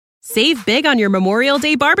Save big on your Memorial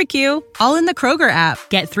Day barbecue, all in the Kroger app.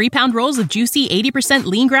 Get 3-pound rolls of juicy 80%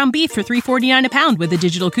 lean ground beef for $3.49 a pound with a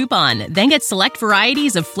digital coupon. Then get select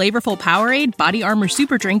varieties of flavorful Powerade, Body Armor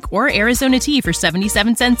Super Drink, or Arizona tea for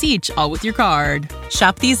 77 cents each, all with your card.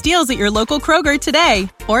 Shop these deals at your local Kroger today,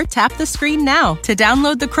 or tap the screen now to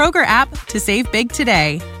download the Kroger app to save big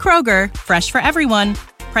today. Kroger, fresh for everyone.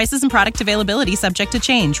 Prices and product availability subject to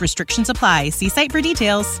change. Restrictions apply. See site for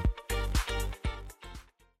details.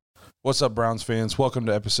 What's up, Browns fans? Welcome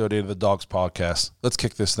to episode 8 of the Dogs Podcast. Let's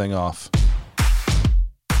kick this thing off.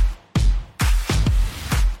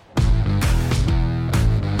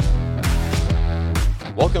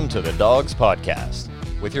 Welcome to the Dogs Podcast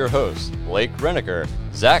with your hosts, Blake Reneker,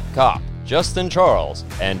 Zach Kopp, Justin Charles,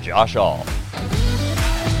 and Josh All.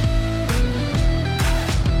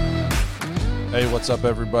 Hey, what's up,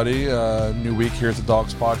 everybody? New week here at the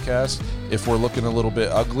Dogs Podcast. If we're looking a little bit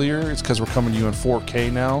uglier, it's because we're coming to you in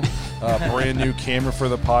 4K now. Brand new camera for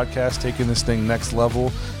the podcast, taking this thing next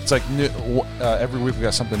level. It's like new, every week we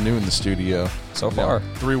got something new in the studio. So far,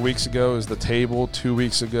 3 weeks ago it was the table. 2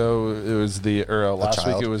 weeks ago it was the last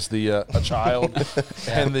week it was the a child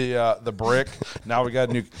and the brick. Now we got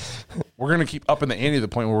a new. We're gonna keep upping the ante to the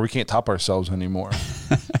point where we can't top ourselves anymore.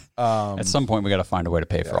 At some point, we got to find a way to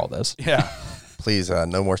pay for all this. Yeah. Please,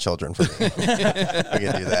 no more children for me. We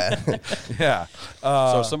can do that. Yeah.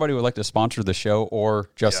 So if somebody would like to sponsor the show or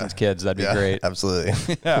Justin's kids, that'd be great.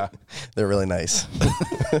 Absolutely. Yeah. They're really nice.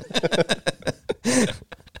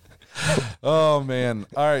 Oh, man.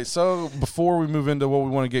 All right. So before we move into what we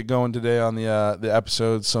want to get going today on the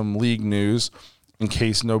episode, some league news in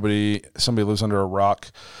case somebody lives under a rock.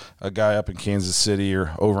 A guy up in Kansas City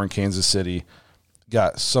or over in Kansas City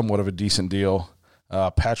got somewhat of a decent deal.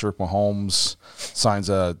 Patrick Mahomes signs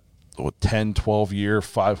a 10, 12-year,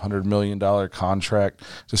 $500 million contract.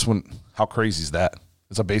 How crazy is that?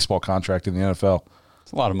 It's a baseball contract in the NFL.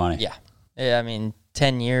 It's a lot of money. Yeah, I mean,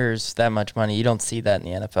 10 years, that much money, you don't see that in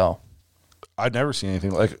the NFL. I'd never seen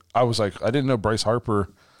anything like. I didn't know Bryce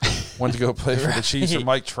Harper went to go play for the Chiefs or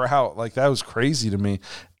Mike Trout. Like, that was crazy to me.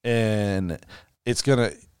 And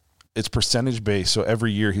it's percentage based, so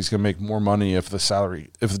every year he's going to make more money if the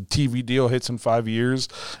TV deal hits in 5 years,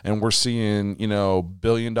 and we're seeing, $1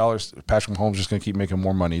 billion. Patrick Mahomes just going to keep making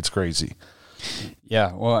more money. It's crazy.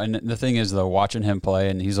 Yeah, well, and the thing is, though, watching him play,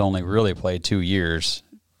 and he's only really played 2 years,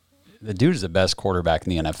 the dude is the best quarterback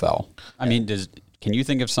in the NFL. I mean, can you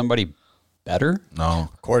think of somebody better? No.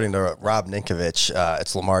 According to Rob Ninkovich,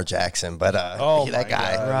 it's Lamar Jackson, but that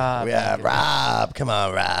guy. Rob. Come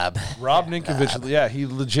on, Rob. Rob Ninkovich, he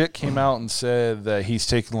legit came out and said that he's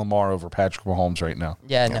taking Lamar over Patrick Mahomes right now.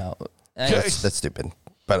 Yeah, no. That's stupid,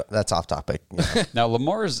 but that's off topic. Yeah. Now,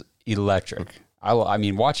 Lamar's electric. I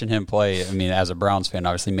mean, watching him play, as a Browns fan,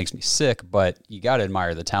 obviously makes me sick, but you got to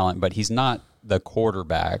admire the talent, but he's not the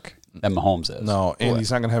quarterback that Mahomes is. No, and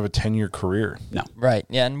he's not going to have a 10-year career. No. Right,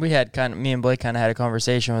 yeah, and me and Blake kind of had a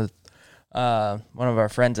conversation with one of our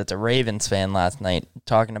friends that's a Ravens fan last night,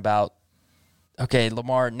 talking about, okay,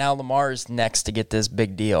 Lamar's next to get this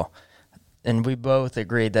big deal. And we both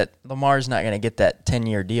agreed that Lamar's not going to get that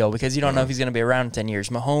 10-year deal because you don't know if he's going to be around in 10 years.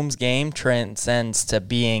 Mahomes' game transcends to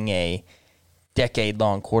being a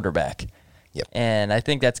decade-long quarterback. Yep. And I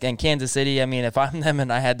think that's in Kansas City. If I'm them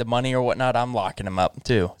and I had the money or whatnot, I'm locking him up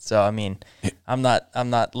too. So I'm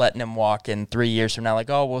not letting him walk in 3 years from now. Like,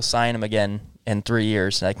 oh, we'll sign him again in 3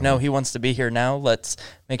 years. Like, no, he wants to be here now. Let's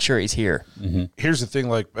make sure he's here. Mm-hmm. Here's the thing: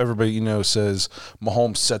 like everybody says,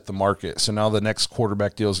 Mahomes set the market. So now the next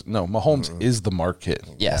quarterback deals. No, Mahomes is the market.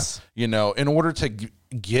 Yes. In order to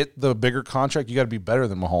get the bigger contract, you got to be better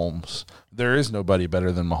than Mahomes. There is nobody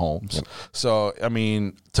better than Mahomes. Yep. So,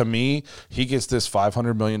 to me, he gets this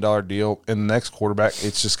 $500 million deal, and the next quarterback,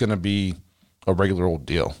 it's just going to be a regular old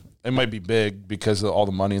deal. It might be big because of all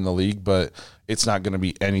the money in the league, but it's not going to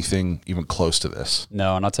be anything even close to this.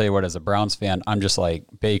 No, and I'll tell you what, as a Browns fan, I'm just like,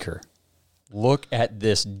 Baker, look at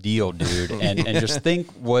this deal, dude, and just think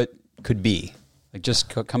what could be. Like, just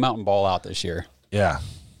come out and ball out this year. Yeah.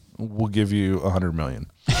 We'll give you $100 million.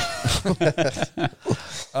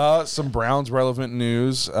 Some Browns relevant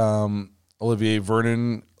news. Olivier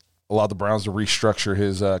Vernon allowed the Browns to restructure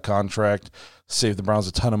his contract, save the Browns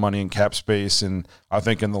a ton of money in cap space, and I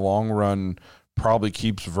think in the long run probably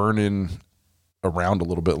keeps Vernon around a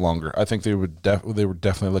little bit longer. I think they were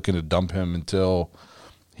definitely looking to dump him until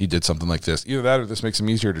he did something like this. Either that or this makes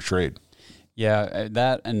him easier to trade. Yeah,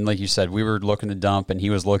 that, and like you said, we were looking to dump, and he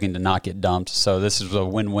was looking to not get dumped. So this is a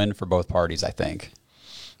win-win for both parties, I think.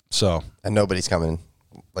 So, and nobody's coming,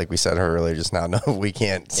 like we said earlier just now. No, we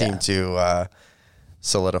can't seem to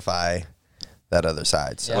solidify that other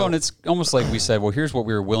side. So. Well, and it's almost like we said, well, here's what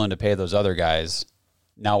we were willing to pay those other guys.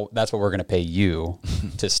 Now that's what we're going to pay you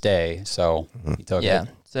to stay. So he took it.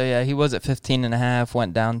 So yeah, he was at 15.5,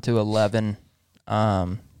 went down to 11.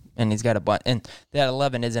 And he's got a bunch, and that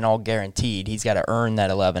 11 isn't all guaranteed. He's got to earn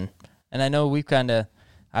that 11. And I know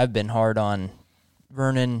I've been hard on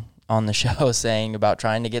Vernon on the show saying about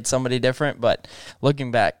trying to get somebody different, but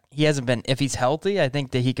looking back, he hasn't been. If he's healthy, I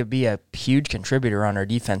think that he could be a huge contributor on our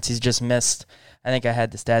defense. He's just missed. I think I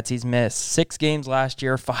had the stats. He's missed 6 games last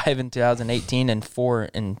year, 5 in 2018, and 4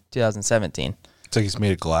 in 2017. It's like he's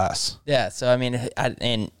made of glass. Yeah, so I mean,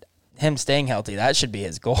 and him staying healthy, that should be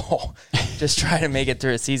his goal. Just try to make it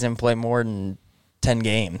through a season, play more than 10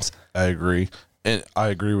 games. I agree. And I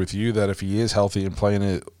agree with you that if he is healthy and playing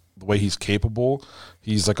it the way he's capable,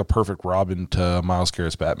 he's like a perfect Robin to Miles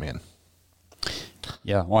Garrett's Batman.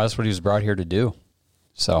 Yeah, well, that's what he was brought here to do.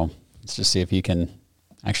 So let's just see if he can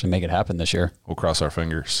actually make it happen this year. We'll cross our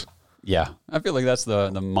fingers. Yeah, I feel like that's the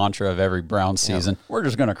mantra of every Browns season. Yeah. We're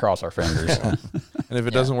just going to cross our fingers. And if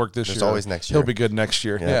it doesn't work this year, always next year. He'll be good next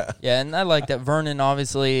year. Yeah, and I like that Vernon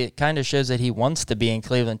obviously kind of shows that he wants to be in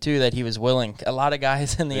Cleveland too, that he was willing. A lot of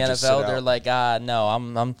guys in the NFL, they're like, no,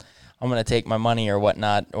 I'm going to take my money or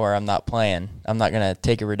whatnot, or I'm not playing. I'm not going to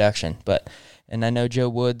take a reduction. And I know Joe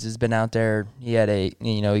Woods has been out there. He had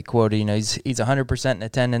he quoted, he's 100% in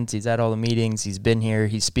attendance. He's at all the meetings. He's been here.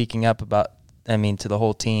 He's speaking up to the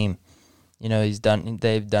whole team. They've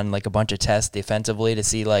done like a bunch of tests defensively to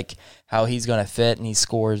see like how he's going to fit, and he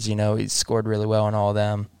scores, he's scored really well on all of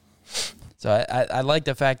them. So I like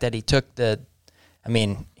the fact that he took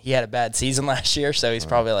he had a bad season last year, so he's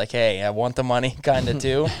probably like, hey, I want the money kind of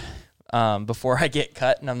too, before I get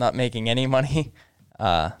cut and I'm not making any money.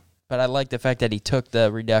 But I like the fact that he took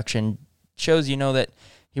the reduction. Shows, that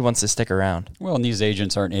he wants to stick around. Well, and these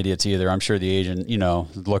agents aren't idiots either. I'm sure the agent,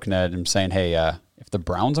 is looking at him saying, hey, if the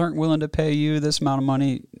Browns aren't willing to pay you this amount of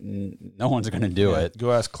money, no one's going to do it.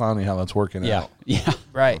 Go ask Clowney how that's working out. Yeah.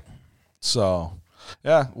 Right. So,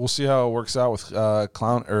 yeah, we'll see how it works out with not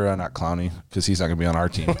Clowney, because he's not going to be on our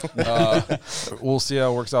team. We'll see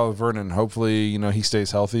how it works out with Vernon. Hopefully, he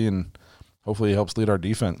stays healthy, and hopefully he helps lead our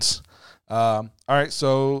defense. All right,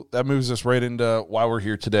 so that moves us right into why we're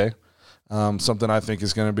here today. Something I think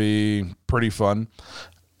is going to be pretty fun.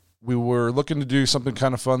 We were looking to do something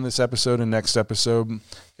kind of fun this episode and next episode,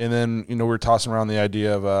 and then we were tossing around the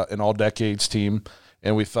idea of an all-decades team,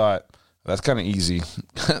 and we thought that's kind of easy.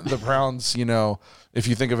 The Browns, if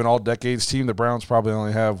you think of an all-decades team, the Browns probably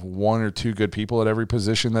only have 1 or 2 good people at every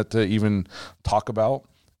position that to even talk about.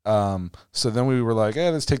 So then we were like,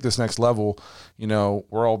 let's take this next level.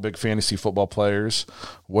 We're all big fantasy football players.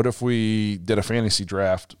 What if we did a fantasy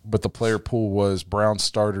draft, but the player pool was Browns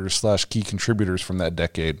starters / key contributors from that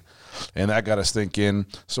decade? And that got us thinking.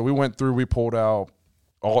 So we went through, we pulled out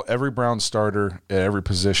every Browns starter at every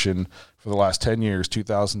position for the last 10 years,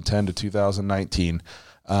 2010 to 2019.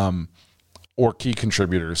 Or key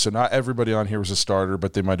contributors. So not everybody on here was a starter,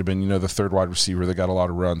 but they might have been, the third wide receiver that got a lot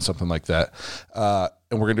of runs, something like that.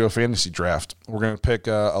 And we're going to do a fantasy draft. We're going to pick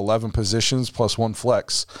 11 positions plus 1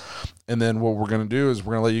 flex. And then what we're going to do is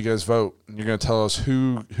we're going to let you guys vote. And you're going to tell us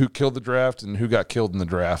who killed the draft and who got killed in the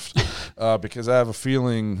draft. Because I have a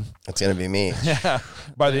feeling it's going to be me. Yeah.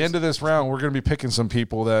 By the end of this round, we're going to be picking some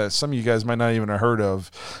people that some of you guys might not even have heard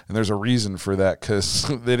of. And there's a reason for that, because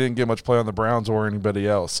they didn't get much play on the Browns or anybody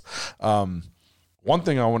else. One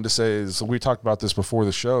thing I wanted to say is, we talked about this before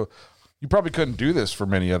the show, you probably couldn't do this for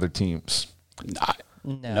many other teams.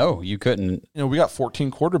 No, you couldn't. We got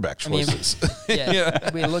 14 quarterback choices.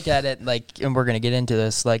 We look at it and we're going to get into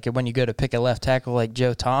this, like when you go to pick a left tackle like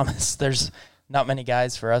Joe Thomas, there's not many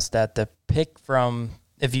guys for us to pick from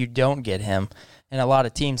if you don't get him. And a lot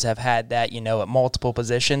of teams have had that, at multiple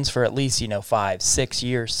positions for at least, 5-6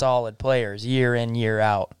 years, solid players, year in, year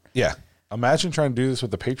out. Yeah. Imagine trying to do this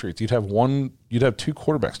with the Patriots. You'd have 2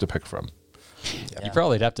 quarterbacks to pick from. Yeah. You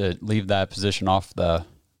probably have to leave that position off the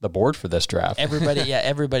board for this draft.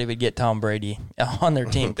 Everybody would get Tom Brady on their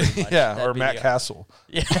team. Yeah, or Matt Castle.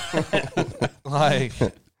 Yeah.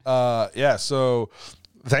 So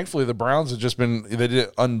thankfully the Browns have just been, they did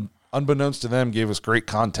it unbeknownst to them, gave us great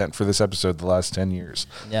content for this episode the last 10 years.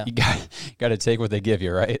 Yeah. You got to take what they give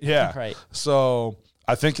you, right? Yeah. Right. So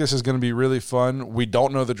I think this is going to be really fun. We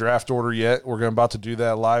don't know the draft order yet. We're about to do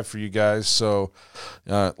that live for you guys. So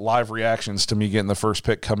live reactions to me getting the first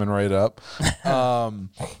pick coming right up.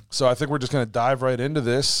 So I think we're just going to dive right into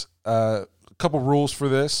this. A couple rules for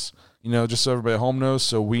this, just so everybody at home knows,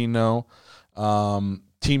 so we know.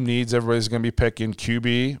 Team needs, everybody's going to be picking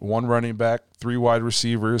QB, 1 running back, 3 wide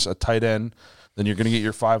receivers, a tight end. Then you're going to get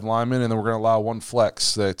your 5 linemen, and then we're going to allow 1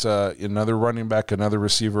 flex. That's another running back, another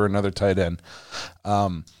receiver, another tight end.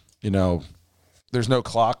 There's no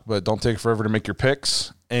clock, but don't take forever to make your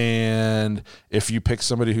picks. And if you pick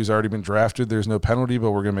somebody who's already been drafted, there's no penalty, but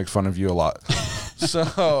we're going to make fun of you a lot.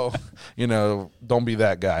 So, don't be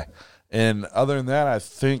that guy. And other than that, I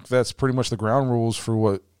think that's pretty much the ground rules for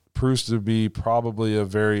what proves to be probably a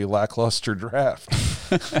very lackluster draft.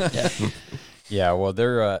 Yeah, well,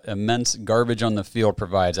 their immense garbage on the field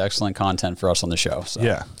provides excellent content for us on the show. So.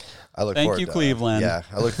 Yeah. I look Thank forward you, to, Cleveland.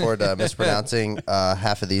 I look forward to mispronouncing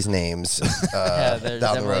half of these names there's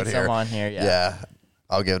down the road definitely here. some on here. Yeah.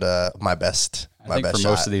 I'll give it my best. I think for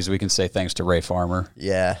most of these, we can say thanks to Ray Farmer.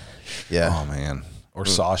 Yeah. Oh, man. Or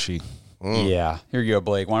Sashi. Yeah. Here you go,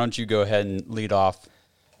 Blake. Why don't you go ahead and lead off?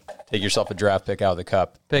 Take yourself a draft pick out of the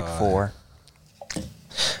cup. Pick 4.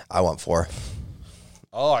 I want 4.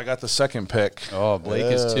 Oh, I got the second pick. Oh, Blake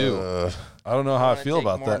is 2. I don't know how I feel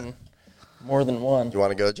about that. More than 1. You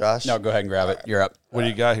want to go, Josh? No, go ahead and grab it. You're up. What do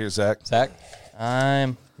you got here, Zach? Zach?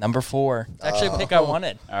 I'm number 4. It's actually a pick I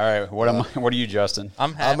wanted. All right. What are you, Justin?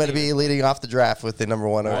 I'm happy. I'm going to be leading off the draft with the number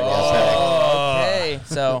 1 overall Okay,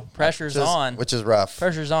 so pressure's on. which is rough.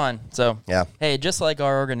 Pressure's on. So, Yeah. hey, just like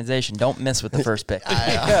our organization, don't miss with the first pick.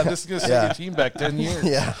 Yeah, this is going to set your team back 10 years.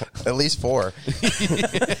 Yeah, at least 4.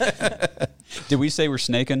 Did we say we're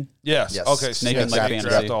snaking? Yes. Yes. Okay. Snaking yes, like draft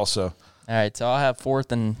fantasy. also. All right, so I'll have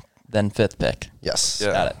 4th and then 5th pick. Yes.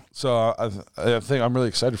 Yeah. Got it. So I think I'm really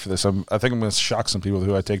excited for this. I think I'm going to shock some people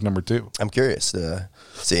who I take number 2. I'm curious to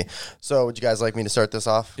see. So would you guys like me to start this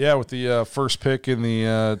off? Yeah, with the first pick in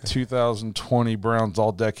the 2020 Browns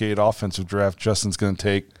All-Decade Offensive Draft, Justin's going to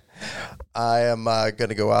take. I am going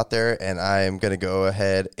to go out there, and I am going to go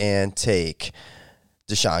ahead and take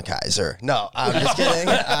Deshaun Kaiser. No, I'm just kidding.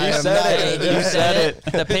 You said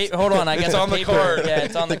it. Hold on, I got It's the on the paper. card. Yeah,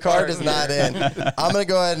 it's on The card is not in. I'm going to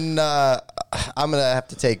go ahead and I'm going to have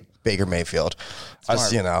to take Baker Mayfield.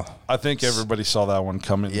 Just, I think everybody saw that one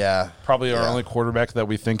coming. Yeah. Probably our Yeah. only quarterback that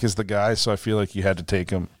we think is the guy, so I feel like you had to take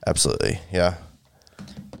him. Absolutely. Yeah.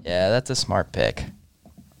 Yeah, that's a smart pick.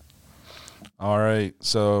 All right,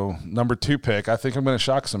 so number 2 pick. I think I'm going to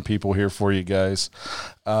shock some people here for you guys.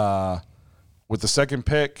 With the second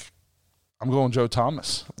pick, I'm going Joe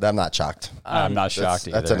Thomas. I'm not shocked. I'm not shocked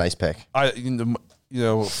either. That's a nice pick.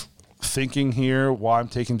 Thinking here why I'm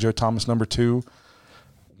taking Joe Thomas number 2.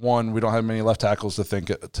 One, we don't have many left tackles to think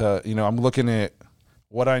to. I'm looking at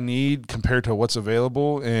what I need compared to what's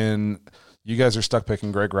available, and you guys are stuck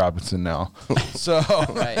picking Greg Robinson now. So,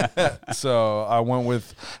 Right. so I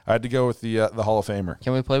had to go with the Hall of Famer.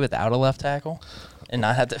 Can we play without a left tackle and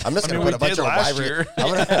not have to? I'm just I going mean, to put we a bunch did of last year.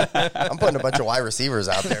 I'm putting a bunch of wide receivers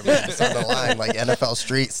out there, man, just on the line, like NFL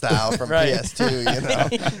Street style from Right.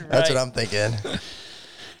 PS2. That's what I'm thinking.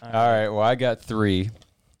 All right. Well, I got 3.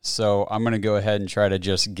 So I'm going to go ahead and try to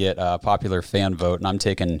just get a popular fan vote, and I'm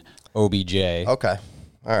taking OBJ. Okay.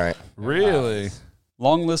 All right. Really?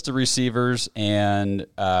 Long list of receivers, and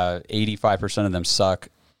 85% of them suck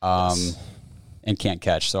and can't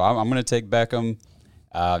catch. So I'm going to take Beckham,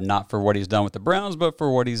 not for what he's done with the Browns, but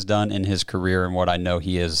for what he's done in his career and what I know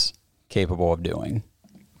he is capable of doing.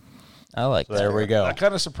 I like that. There we go. That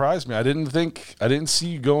kind of surprised me. I didn't see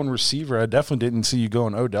you going receiver. I definitely didn't see you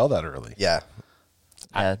going Odell that early. Yeah.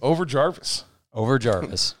 Yeah. Over Jarvis. Over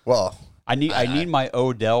Jarvis. Well, I need my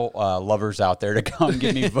Odell lovers out there to come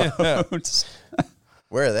give me votes.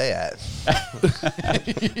 where are they at?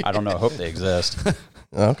 I don't know. I hope they exist.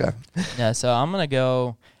 Okay. Yeah, so I'm going to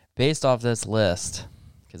go based off this list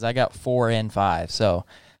because I got 4 and 5. So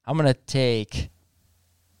I'm going to take,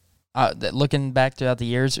 looking back throughout the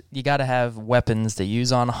years, you got to have weapons to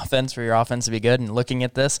use on offense for your offense to be good. And looking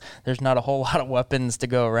at this, there's not a whole lot of weapons to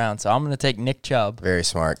go around. So I'm going to take Nick Chubb. Very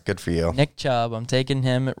smart. Good for you. Nick Chubb, I'm taking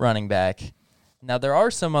him at running back. Now, there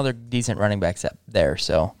are some other decent running backs up there,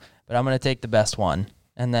 but I'm going to take the best one.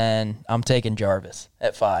 And then I'm taking Jarvis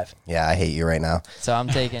at 5. Yeah, I hate you right now. So I'm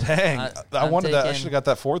taking. Dang. I wanted that. I should have got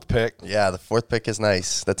that 4th pick. Yeah, the 4th pick is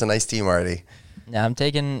nice. That's a nice team already. Yeah, I'm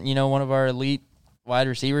taking, one of our elite wide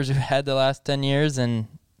receivers we've had the last 10 years and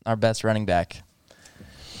our best running back.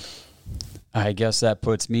 I guess that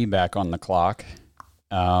puts me back on the clock.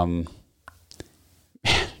 There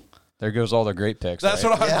goes all the great picks. That's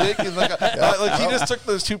right? what I'm thinking. Like he just took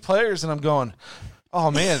those 2 players, and I'm going, oh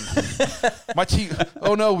man, my team.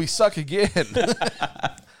 Oh no, we suck again.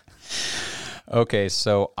 Okay,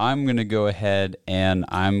 so I'm going to go ahead and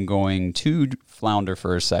I'm going to flounder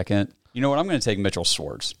for a second. You know what? I'm going to take Mitchell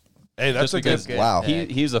Schwartz. Hey, that's Just a because good. Wow.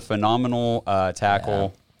 He's a phenomenal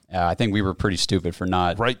tackle. I think we were pretty stupid for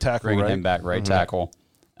not Right tackle, bringing right? him back right tackle.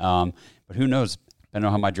 But who knows? Depending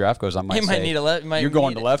on how my draft goes, I might He might say, need a left. you're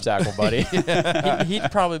going to left tackle, buddy. He'd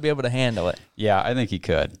probably be able to handle it. Yeah, I think he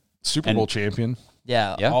could. Super Bowl champion,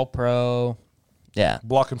 Yeah, Yeah. all pro. Yeah.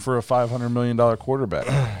 blocking for a $500 million quarterback.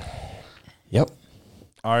 Yep.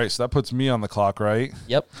 All right, so that puts me on the clock, right?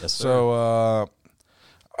 Yep. Yes, sir. So,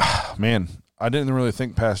 man, I didn't really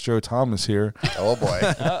think past Joe Thomas here. Oh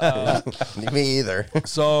boy. Me either.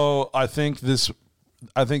 So I think this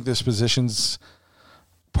position's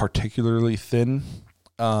particularly thin.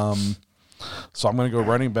 So I'm going to go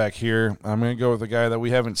running back here. I'm going to go with a guy that we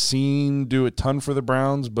haven't seen do a ton for the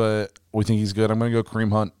Browns, but we think he's good. I'm going to go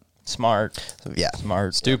Kareem Hunt. Smart. Yeah.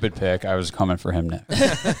 Smart. Stupid pick. I was coming for him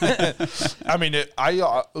next. I mean,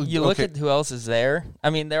 You look at who else is there. I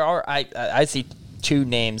mean, there are. I see two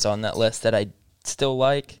names on that list that I still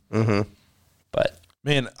like. Mm-hmm. But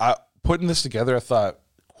man, putting this together, I thought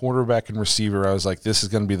quarterback and receiver. I was like, this is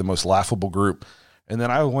going to be the most laughable group. And then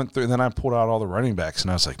I went through, and then I pulled out all the running backs,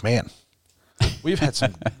 and I was like, man, we've had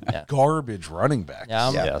some garbage running backs.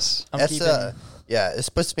 yeah, Yes. I'm That's keeping. yeah, it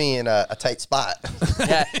puts me in a tight spot.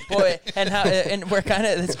 Yeah, boy, and we're kind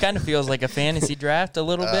of. This kind of feels like a fantasy draft a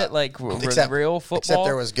little bit, like real football. Except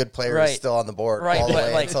there was good players Right. still on the board Right, all the but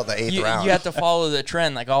way like until the 8th you, round. you have to follow the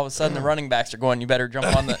trend. Like all of a sudden, the running backs are going. You better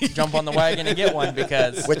jump on the wagon and get one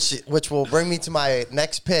because which will bring me to my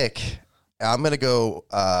next pick. I'm gonna go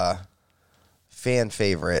fan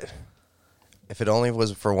favorite. If it only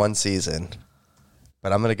was for one season,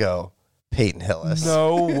 but I'm gonna go Peyton Hillis.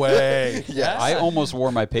 No way. Yes. I almost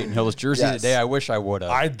wore my Peyton Hillis jersey Yes. today. I wish I would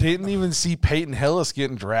have. I didn't even see Peyton Hillis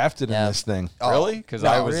getting drafted in Yeah. this thing. Really? Because no,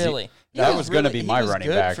 I was really, that was going to be my running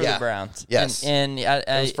good back. for Yeah. the Browns. Yes. and It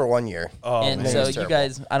was for 1 year. and man, so it's you terrible.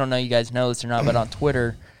 guys, I don't know, you guys know this or not, but on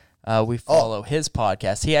Twitter, we follow his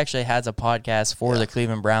podcast. He actually has a podcast for the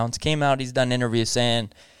Cleveland Browns. Came out, he's done interviews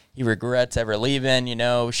saying he regrets ever leaving.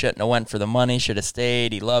 Shouldn't have went for the money. Should have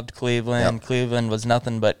stayed. He loved Cleveland. Yep. Cleveland was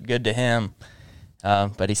nothing but good to him.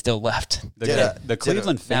 But he still left. The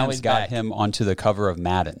Cleveland Now fans he's got back. him onto the cover of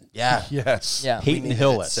Madden. Yeah. Yes. Yeah. We Peyton needed it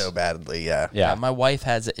Hillis. so badly. Yeah. Yeah. My wife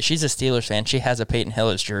has it. She's a Steelers fan. She has a Peyton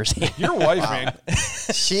Hillis jersey. Your wife, man.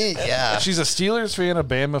 She's She's a Steelers fan, a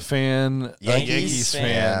Bama fan, a Yankees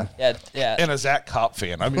fan, Yeah, yeah. and a Zach Kopp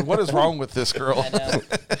fan. I mean, what is wrong with this girl?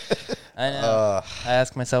 I know. I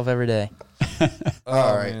ask myself every day.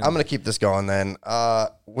 All right. I'm gonna keep this going then.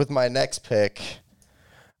 With my next pick,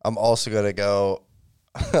 I'm also gonna go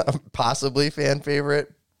possibly fan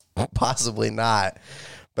favorite, possibly not.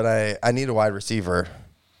 But I need a wide receiver.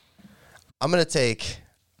 I'm gonna take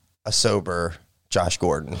a sober Josh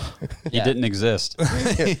Gordon. He didn't exist.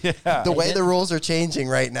 The way the rules are changing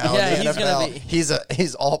right now Yeah, in the he's gonna NFL, be-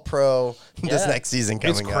 he's all pro this Yeah. next season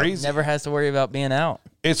coming It's up. crazy. Never has to worry about being out.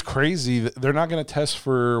 It's crazy. They're not going to test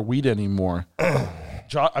for weed anymore.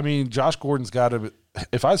 Josh Gordon's got to.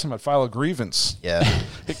 If I was him, I'd file a grievance. Yeah.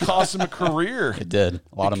 It cost him a career. It did.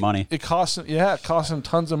 A lot of money. It cost him. Yeah, it cost him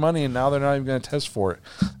tons of money, and now they're not even going to test for it.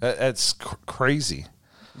 That's crazy.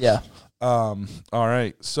 Yeah. All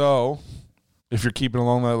right, so if you're keeping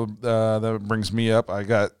along, that brings me up. I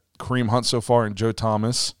got Kareem Hunt so far and Joe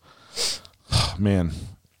Thomas. Man,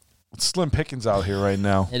 it's slim pickings out here right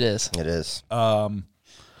now. It is. It is.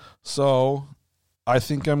 So I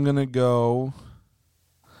think I'm going to go.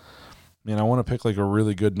 Man, I want to pick like a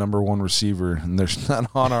really good number one receiver, and there's none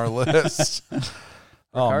on our list.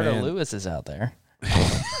 Oh, Ricardo man. Lewis is out there.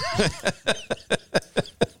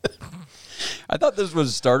 I thought this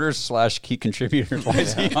was starters / key contributors. Why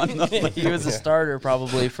is he on the list? He was a starter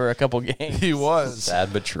probably for a couple games. He was.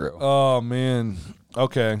 Sad but true. Oh, man.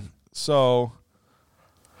 Okay. So,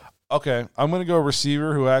 I'm going to go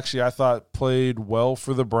receiver who actually I thought played well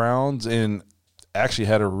for the Browns and actually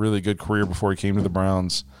had a really good career before he came to the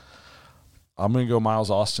Browns. I'm going to go Miles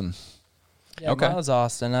Austin. Yeah, Okay. Miles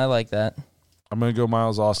Austin. I like that. I'm going to go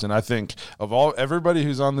Miles Austin. I think of everybody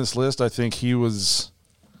who's on this list, I think he was.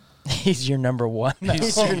 He's your number one.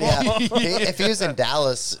 If he was in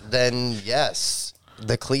Dallas, then yes,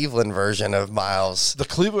 the Cleveland version of Miles. The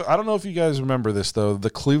Cleveland. I don't know if you guys remember this though.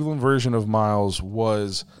 The Cleveland version of Miles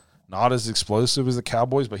was not as explosive as the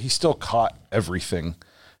Cowboys, but he still caught everything,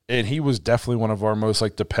 and he was definitely one of our most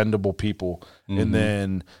like dependable people. And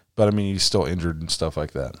then, but I mean, he's still injured and stuff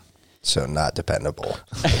like that. So not dependable.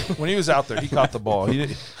 When he was out there, he caught the ball.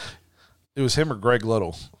 It was him or Greg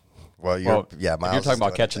Little. Well, If Miles you're talking is about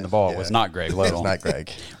doing catching it. the ball, it Yeah. was not Greg It's Little. not Greg.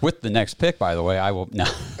 With the next pick, by the way, I will no.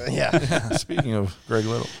 Yeah. Speaking of Greg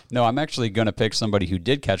Little, No, I'm actually going to pick somebody who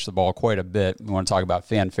did catch the ball quite a bit. We want to talk about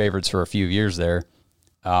fan favorites for a few years there.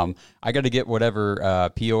 I got to get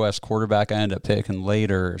whatever POS quarterback I end up picking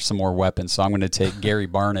later, some more weapons. So I'm going to take Gary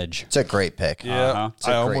Barnage. It's a great pick. Yeah,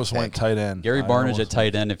 I almost went tight end. Gary Barnage at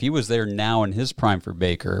tight end. If he was there now in his prime for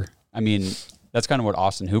Baker, I mean, that's kind of what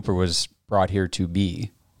Austin Hooper was brought here to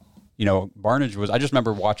be. You know, Barnage was, I just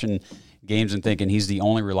remember watching games and thinking he's the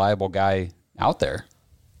only reliable guy out there.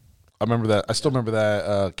 I remember that. I still remember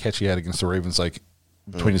that catch he had against the Ravens, like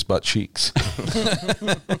between his butt cheeks.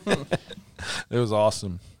 It was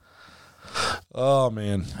awesome. Oh,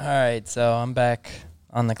 man. All right, so I'm back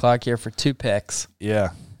on the clock here for 2 picks. Yeah.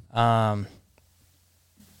 And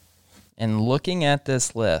looking at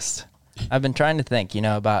this list, I've been trying to think, you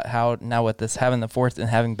know, about how now with this having the fourth and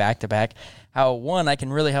having back-to-back, how, 1, I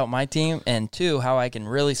can really help my team, and 2, how I can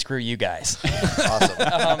really screw you guys. Awesome.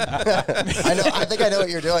 I think I know what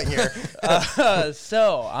you're doing here.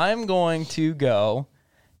 So I'm going to go,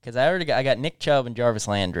 because I got Nick Chubb and Jarvis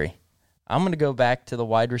Landry. I'm going to go back to the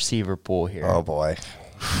wide receiver pool here. Oh, boy.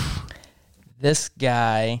 This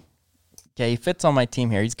guy, okay, he fits on my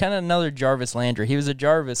team here. He's kind of another Jarvis Landry. He was a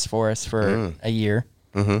Jarvis for us for a year.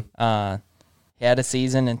 Mm-hmm. He had a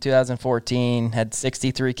season in 2014, had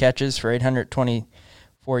 63 catches for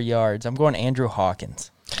 824 yards. I'm going Andrew Hawkins.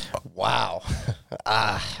 Wow.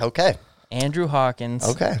 Okay. Andrew Hawkins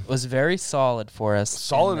was very solid for us.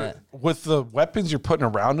 Solid with the weapons you're putting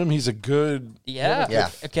around him. He's a good. Yeah.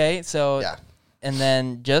 Okay, so, and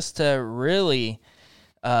then just to really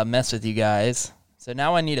mess with you guys, so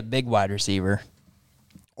now I need a big wide receiver.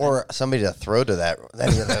 Or somebody to throw to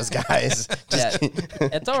any of those guys.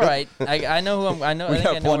 It's all right. I know who I know. We I think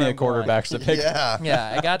have I know plenty where of I'm going. quarterbacks to pick.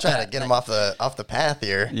 Yeah, I got Trying that. to get him off the path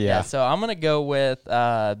here. Yeah. So I'm gonna go with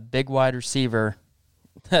big wide receiver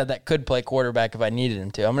that could play quarterback if I needed him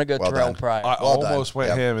to. I'm gonna go Terrell Pryor. I almost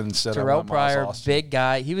went him instead Terrell of Pryor, Austin. big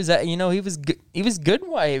guy. He was he was good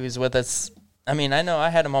while he was with us. I mean, I know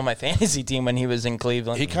I had him on my fantasy team when he was in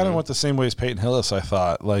Cleveland. He kind of went the same way as Peyton Hillis, I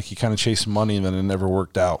thought. Like, he kind of chased money and then it never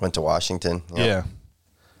worked out. Went to Washington. Yep. Yeah.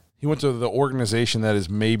 He went to the organization that is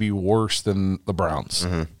maybe worse than the Browns.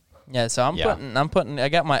 Mm-hmm. Yeah, so I'm putting I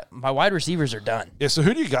got my wide receivers are done. Yeah, so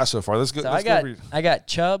who do you got so far? Let's go. So I got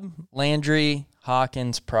Chubb, Landry,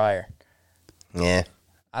 Hawkins, Pryor. Yeah.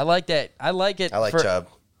 I like that. I like it. I like Chubb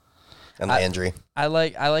and Landry. I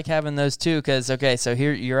like having those two because, okay, so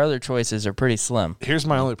here your other choices are pretty slim. Here's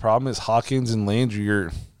my only problem is Hawkins and Landry,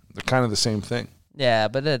 they're kind of the same thing. Yeah,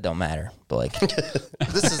 but it don't matter, Blake.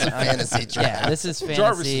 This is a fantasy draft. Yeah, this is fantasy.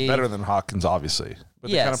 Jarvis is better than Hawkins, obviously.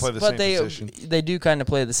 But they kind of play the same position. They do kind of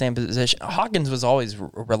play the same position. Hawkins was always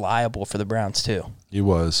reliable for the Browns, too. He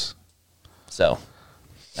was. So, all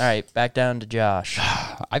right, back down to Josh.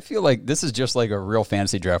 I feel like this is just like a real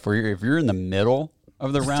fantasy draft where if you're in the middle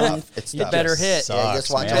of the round, It's You tough. better hit. Yeah, you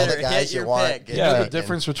just watch all the guys you want. The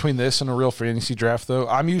difference between this and a real fantasy draft, though,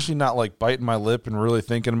 I'm usually not like biting my lip and really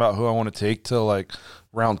thinking about who I want to take till like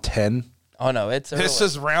round 10. Oh, no, it's early. This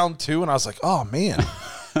is round 2, and I was like, oh, man.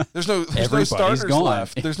 There's no Everybody's starters gone.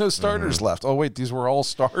 left. There's no starters left. Oh, wait, these were all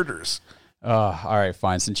starters. all right,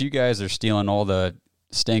 fine. Since you guys are stealing all the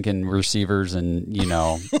stinking receivers and,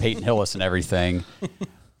 Peyton Hillis and everything,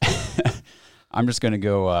 I'm just going to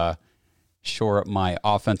go shore up my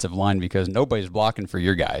offensive line because nobody's blocking for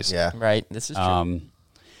your guys. Yeah. Right, this is true.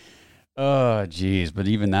 Oh, geez, but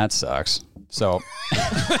even that sucks. So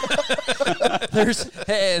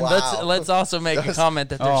Let's also make a comment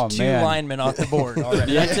that there's 2 linemen off the board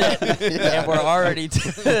already. That's it. And we're already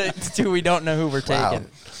 2 we don't know who we're taking.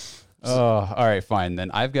 all right, fine.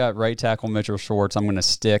 Then I've got right tackle Mitchell Schwartz. I'm going to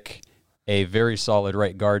stick a very solid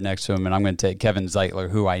right guard next to him, and I'm going to take Kevin Zeitler,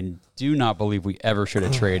 who I do not believe we ever should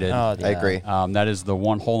have traded. Oh, yeah. I agree. That is the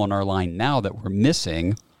one hole in our line now that we're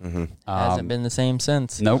missing. Hasn't been the same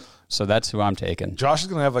since. Nope. So that's who I'm taking. Josh is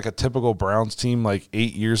going to have like a typical Browns team like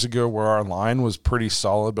 8 years ago where our line was pretty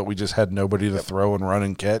solid, but we just had nobody to throw and run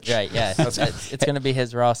and catch. Right, yeah. It's going to be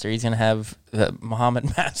his roster. He's going to have Muhammad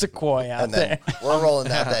Massaquoi out And then there. we're rolling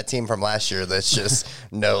that team from last year that's just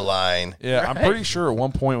no line. Yeah, I'm pretty sure at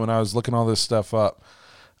one point when I was looking all this stuff up,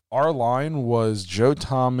 our line was Joe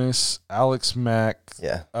Thomas, Alex Mack,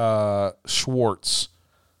 Schwartz,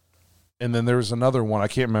 and then there was another one. I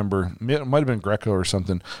can't remember. It might have been Greco or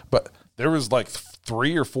something. But there was like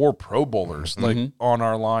 3 or 4 Pro Bowlers like on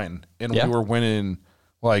our line, and we were winning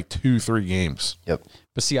like 2-3 games. Yep.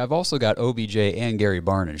 But see, I've also got OBJ and Gary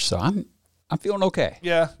Barnage, so I'm feeling okay.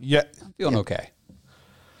 Yeah. I'm feeling okay.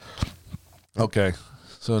 Okay.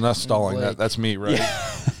 So enough stalling. That's me, right?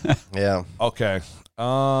 Yeah. Okay.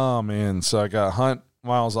 Oh, man. So I got Hunt,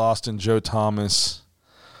 Miles Austin, Joe Thomas.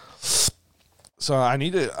 So I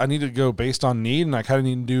need to go based on need, and I kind of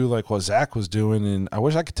need to do like what Zach was doing, and I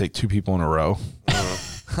wish I could take 2 people in a row.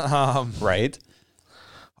 Right?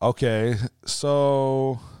 Okay,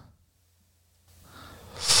 so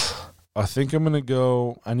I think I'm gonna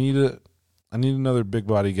go. I need another big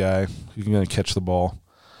body guy who can catch the ball.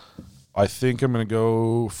 I think I'm gonna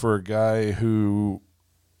go for a guy who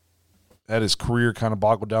had his career kind of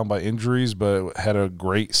boggled down by injuries, but had a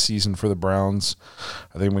great season for the Browns.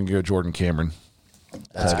 I think I'm gonna go Jordan Cameron.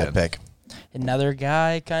 That's a good pick. Another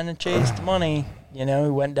guy kind of chased money. You know, he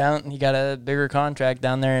went down, he got a bigger contract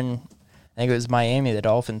down there, and I think it was Miami. The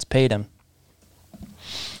Dolphins paid him.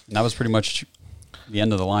 And that was pretty much the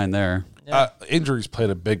end of the line there. Injuries played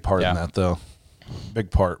a big part in that, though.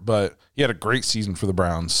 Big part. But he had a great season for the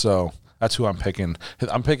Browns, so that's who I'm picking.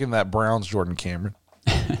 I'm picking that Browns Jordan Cameron.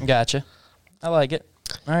 Gotcha. I like it.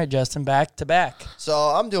 All right, Justin, back to back. So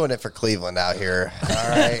I'm doing it for Cleveland out here. All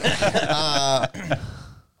right.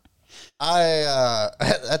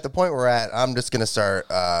 At the point we're at, I'm just gonna start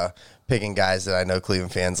picking guys that I know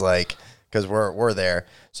Cleveland fans like because we're there.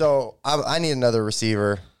 So I need another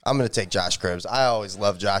receiver. I'm gonna take Josh Cribbs. I always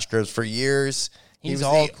loved Josh Cribbs for years. He was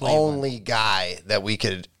all the Cleveland. only guy that we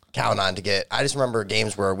could count on to get. I just remember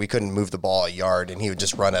games where we couldn't move the ball a yard and he would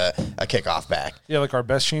just run a kickoff back. Yeah, like our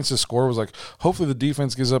best chance to score was like, hopefully the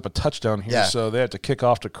defense gives up a touchdown here, so they had to kick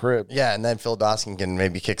off to Cribbs. Yeah, and then Phil Dawson can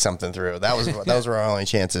maybe kick something through. Those were our only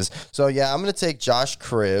chances. So yeah, I'm gonna take Josh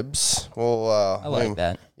Cribbs. Well, I like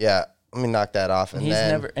that. Yeah, let me knock that off. And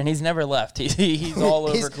He's never left. He's all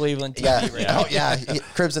over Cleveland TV Yeah, right now. oh yeah,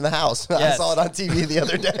 Cribbs in the house. I Yes. saw it on TV the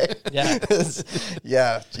other day. Yeah.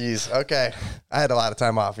 Yeah, geez. Okay, I had a lot of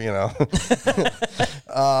time off, you know.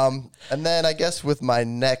 And then I guess with my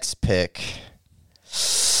next pick,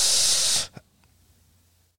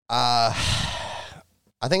 I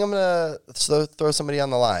think I'm gonna throw somebody on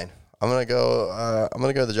the line. I'm gonna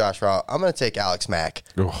go the Josh route. I'm gonna take Alex Mack.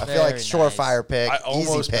 I feel like Very surefire pick, I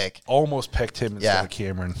easy pick. almost picked him instead Yeah. of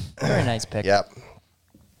Cameron. Very nice pick. Yep,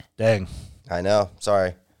 Dang. I know.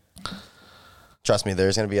 Sorry. Trust me,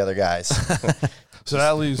 there's gonna be other guys. So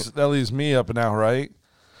that leaves me up and out, right?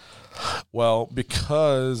 Well,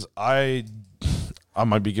 because I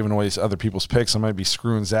might be giving away other people's picks. I might be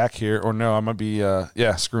screwing Zach here, or no, I might be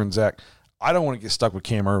screwing Zach. I don't want to get stuck with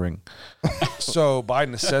Cam Irving. So by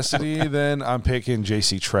necessity, then I'm picking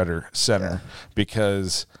J.C. Treader, center,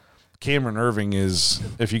 because Cameron Irving is,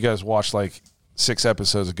 if you guys watched like 6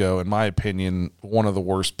 episodes ago, in my opinion, one of the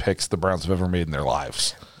worst picks the Browns have ever made in their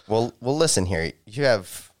lives. Well, listen here. You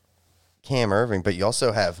have Cam Irving, but you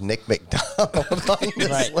also have Nick McDonald on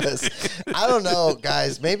this list. I don't know,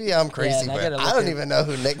 guys. Maybe I'm crazy, and I but gotta I look don't at- even know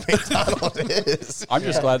who Nick McDonald is. I'm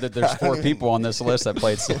just glad that there's 4 people on this list that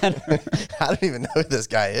played center. I don't even know who this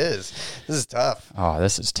guy is. This is tough. Oh,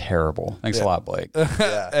 this is terrible. Thanks a lot, Blake.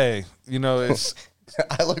 Hey, you know, it's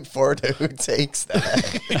I look forward to who takes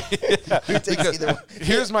that. Who takes either one?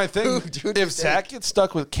 here's my thing. Who do you If Zach gets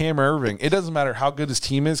stuck with Cam Irving, it doesn't matter how good his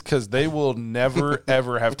team is because they will never,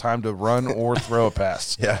 ever have time to run or throw a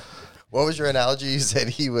pass. Yeah. What was your analogy? You said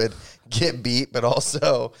he would get beat, but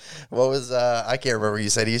also, what was I can't remember. You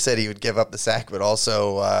said he would give up the sack, but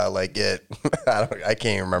also like get I can't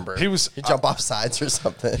even remember. He was- He'd jump off sides or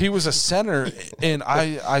something. He was a center, and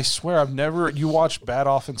I swear you watch bad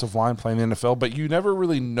offensive line playing in the NFL, but you never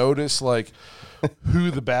really notice like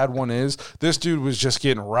who the bad one is. This dude was just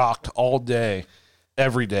getting rocked all day,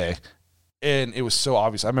 every day. And it was so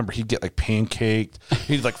obvious. I remember he'd get like pancaked.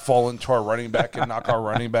 He'd like fall into our running back and knock our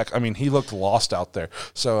running back. I mean, he looked lost out there.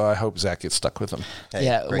 So I hope Zach gets stuck with him. Hey,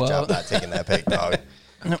 Yeah, great job not taking that pick, dog.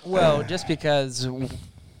 Well, just because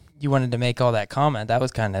you wanted to make all that comment, that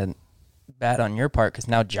was kind of bad on your part because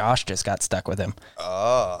now Josh just got stuck with him.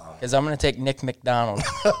 Oh. Because I'm going to take Nick McDonald.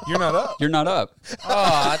 You're not up. You're not up.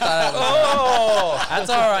 I thought I was. That's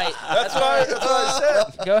all right. That's what I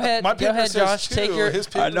said. Go ahead. My Go paper ahead, says Josh. 2. Take your. His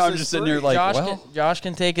paper I know. I'm says just sitting here 3. like, Josh, well, Josh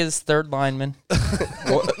can take his third lineman.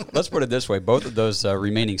 well, let's put it this way: both of those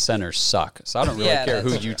remaining centers suck. So I don't really Yeah, care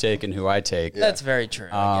who that's you take and who I take. That's very true.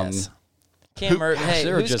 I guess. Hey, they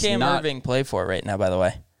were who's just Cam not- Irving play for right now? By the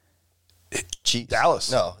way. Chiefs.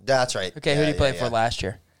 Dallas. No, that's right. Okay, who did he play for last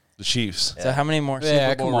year? The Chiefs. So how many more Yeah,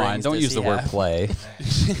 Super Bowl come on! rings Don't does use he the word have? play.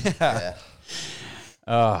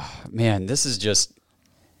 Yeah. Man, this is just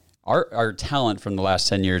our talent from the last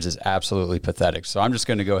 10 years is absolutely pathetic. So I'm just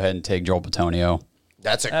going to go ahead and take Joel Bitonio.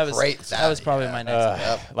 That's a That was great. that was probably my next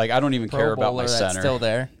pick. Like I don't even Pro care about Bowler my that's center. still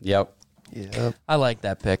there. Yep. I like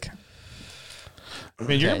that pick. I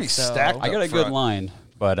mean, you're Okay, going to be so- stacked I got up a good front. line,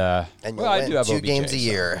 but And you'll well, I win do have 2 OBJ, games a so-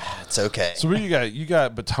 year. It's okay. So what do you got? You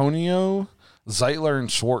got Bitonio, Zeitler, and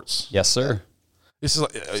Schwartz. Yes, sir. This is, I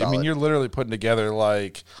mean, Solid. you're literally putting together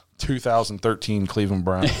like 2013 Cleveland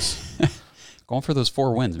Browns. Going for those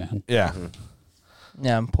 4 wins, man. Yeah.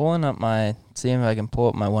 Yeah, I'm pulling up seeing if I can pull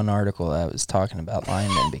up my one article that I was talking about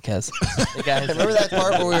linemen because the guys. Remember that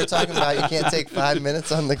part where we were talking about you can't take 5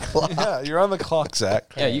 minutes on the clock? Yeah, you're on the clock,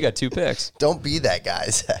 Zach. Yeah, you got 2 picks. Don't be that guy,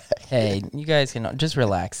 Zach. Hey, you guys can just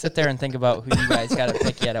relax. Sit there and think about who you guys got to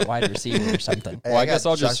pick yet at wide receiver or something. Hey, Well, I got guess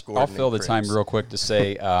I'll Josh Gordon fill the and time Cribs. real quick to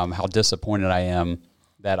say how disappointed I am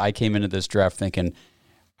that I came into this draft thinking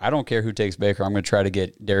I don't care who takes Baker. I'm going to try to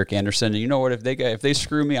get Derek Anderson. And you know what? If they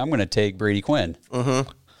screw me, I'm going to take Brady Quinn.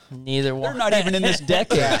 Neither one. They're not even in this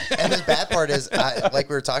decade. And the bad part is, like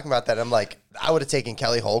we were talking about that, I'm like, I would have taken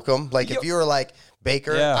Kelly Holcomb. Like, if you were like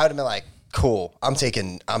Baker, Yeah. I would have been like, cool. I'm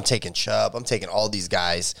taking Chubb. I'm taking all these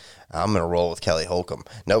guys. I'm going to roll with Kelly Holcomb.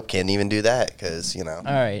 Nope, can't even do that because, All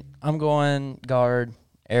right, I'm going guard.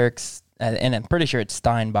 Eric's, and I'm pretty sure it's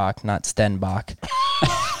Steinbach, not Stenbach.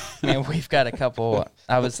 I mean, we've got a couple.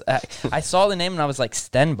 I saw the name and I was like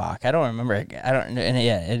Stenbach. I don't remember. And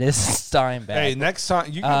yeah, it is Steinbach. Hey, next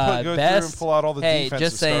time you can go through and pull out all the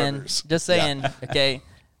defensive starters. Just saying. Okay,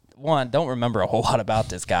 one, don't remember a whole lot about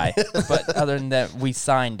this guy, but other than that, we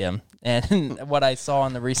signed him. And what I saw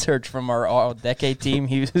in the research from our all-decade team,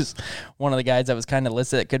 he was one of the guys that was kind of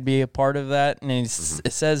listed that could be a part of that. And it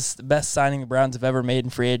says the best signing the Browns have ever made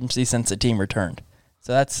in free agency since the team returned.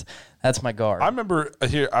 So that's my guard. I remember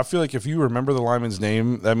here. I feel like if you remember the lineman's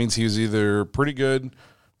name, that means he was either pretty good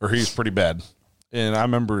or he's pretty bad. And I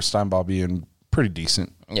remember Steinbach being pretty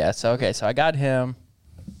decent. Yeah, so I got him,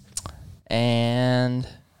 and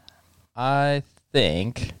I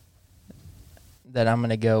think that I'm going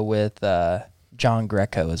to go with John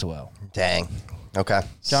Greco as well. dang. Okay.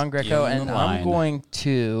 John Greco, Stealing and the I'm line. going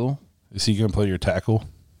to. Is he going to play your tackle,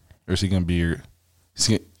 or is he going to be your?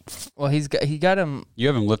 Well, he got him, You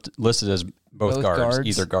have him listed as both guards,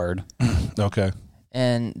 either guard. Okay.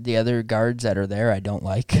 and the other guards that are there I don't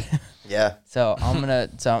like. Yeah. So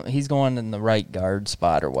he's going in the right guard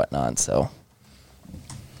spot or whatnot. So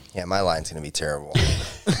Yeah, my line's going to be terrible.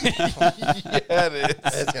 Yeah, it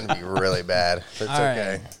is. It's going to be really bad. But it's All right.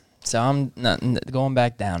 okay. So I'm going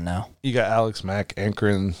back down now. You got Alex Mack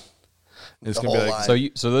anchoring. It's The going to be whole like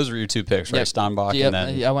line. So those were your 2 picks, right? Yep. Steinbach Yep, and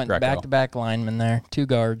then I went Greco. back-to-back linemen there, 2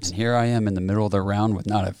 guards. And here I am in the middle of the round with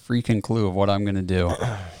not a freaking clue of what I'm going to do.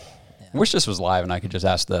 I wish this was live and I could just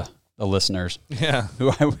ask the listeners yeah.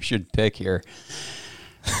 who I should pick here.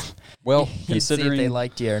 Well, You'd see if considering they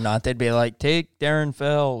liked you or not. They'd be like, take Darren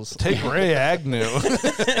Fells. Take Ray Agnew.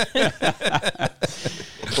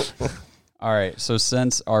 all right, so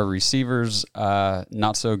since our receivers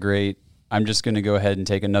not so great, I'm just going to go ahead and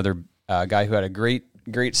take another guy who had a great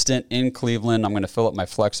stint in Cleveland. I'm going to fill up my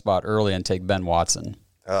flex spot early and take Ben Watson.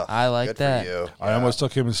 Oh, I like good that. For you. I almost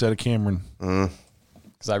took him instead of Cameron.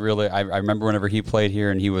 Because I remember whenever he played here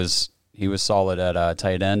and he was solid at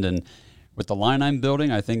tight end, and with the line I'm building,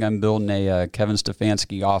 I think I'm building a Kevin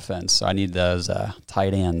Stefanski offense. So I need those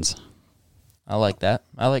tight ends. I like that.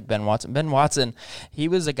 I like Ben Watson. Ben Watson, he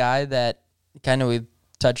was a guy that kind of, we've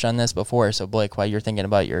touched on this before. So Blake, while you're thinking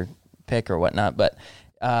about your pick or whatnot, but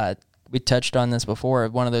we touched on this before.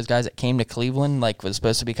 One of those guys that came to Cleveland, like was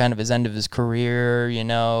supposed to be kind of his end of his career,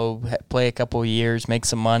 play a couple of years, make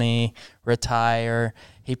some money, retire.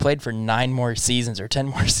 He played for 9 more seasons or 10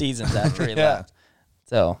 more seasons after he Yeah. left.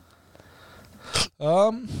 So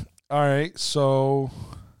All right. So,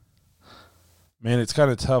 man, it's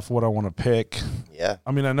kind of tough what I want to pick. Yeah.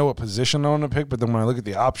 I mean, I know what position I want to pick, but then when I look at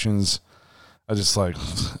the options, I just like,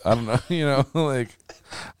 I don't know, like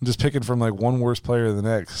I'm just picking from like one worse player to the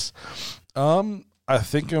next. I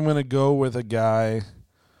think I'm going to go with a guy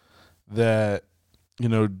that,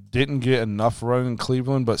 didn't get enough run in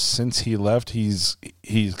Cleveland, but since he left, he's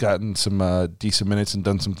gotten some decent minutes and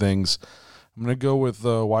done some things. I'm going to go with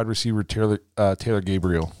wide receiver Taylor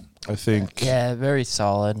Gabriel. I think. yeah, very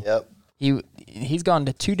solid. Yep. He's gone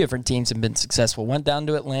to 2 different teams and been successful. Went down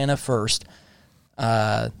to Atlanta first.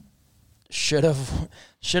 Should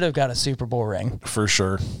have got a Super Bowl ring. For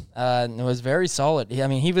sure. And it was very solid. I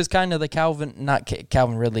mean, he was kind of the Calvin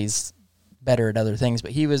Ridley's better at other things, but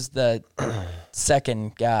he was the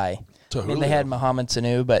second guy. I mean, they had Mohamed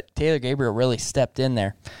Sanu, but Taylor Gabriel really stepped in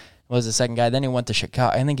there. Was the second guy. Then he went to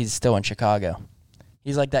Chicago. I think he's still in Chicago.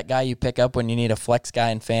 He's like that guy you pick up when you need a flex guy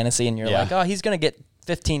in fantasy, and you're like, oh, he's going to get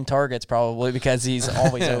 15 targets probably because he's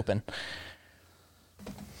always open.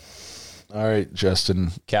 All right,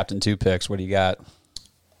 Justin. Captain 2 picks. What do you got?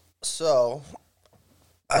 So,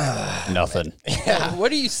 Nothing. What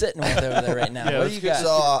are you sitting with over there right now? What do you got?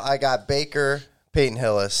 so I got Baker, Peyton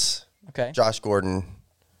Hillis, Okay. Josh Gordon,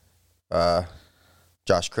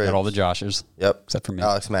 Josh Cribs. Got all the Joshes. Yep. Except for me.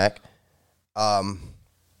 Alex Mack. I'm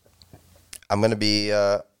going to be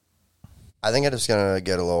I think I'm just going to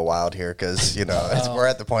get a little wild here because, we're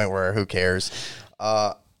at the point where who cares.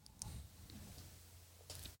 I'm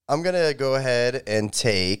going to go ahead and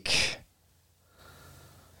take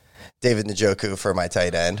David Njoku for my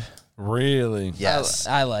tight end. Really? Yes.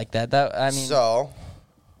 I like that. So,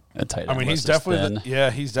 he's definitely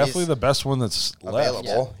he's definitely the best one that's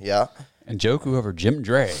available. Yeah. And Njoku over Jim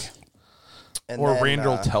Dre. And or then,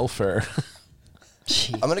 Randall Telfair.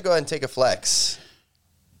 I'm going to go ahead and take a flex.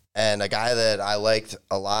 And a guy that I liked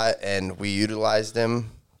a lot, and we utilized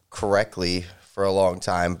him correctly for a long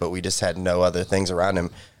time, but we just had no other things around him.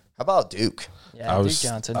 How about Duke? Yeah, Duke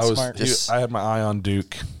Johnson, smart. I had my eye on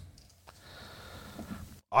Duke.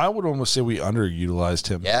 I would almost say we underutilized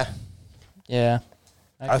him. Yeah. Yeah.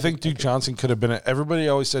 I think Duke Johnson could have been. Everybody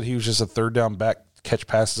always said he was just a third down back, catch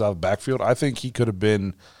passes out of the backfield. I think he could have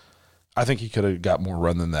been. I think he could have got more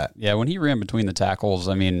run than that. Yeah, when he ran between the tackles,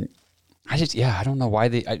 I don't know why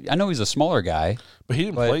they. I know he's a smaller guy, But he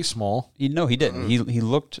didn't play small. he didn't. He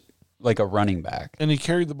looked like a running back. And he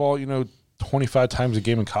carried the ball, 25 times a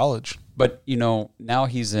game in college. But, now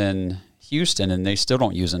he's in Houston, and they still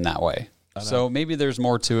don't use him that way. So maybe there's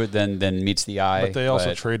more to it than meets the eye. But they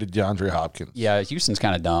also traded DeAndre Hopkins. Yeah, Houston's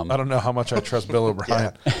kind of dumb. I don't know how much I trust Bill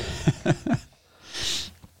O'Brien.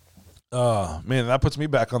 Oh, man, that puts me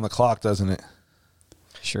back on the clock, doesn't it?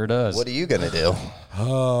 Sure does. What are you going to do?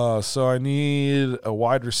 So I need a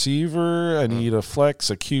wide receiver, I need a flex,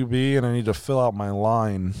 a QB, and I need to fill out my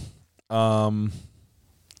line.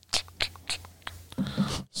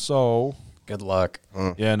 So Good luck.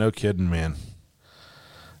 yeah, no kidding, man.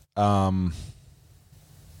 Wow.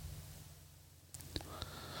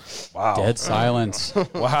 Dead silence.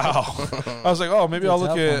 Wow. I was like, oh, maybe I'll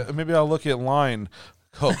look at line.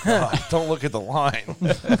 Oh God, don't look at the line.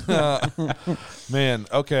 Man,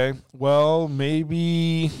 okay. Well,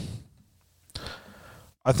 maybe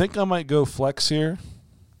I think I might go flex here.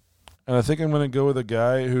 And I think I'm going to go with a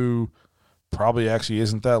guy who probably actually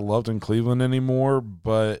isn't that loved in Cleveland anymore,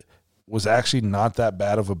 but was actually not that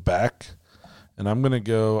bad of a back. And I'm going to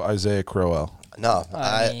go Isaiah Crowell. No,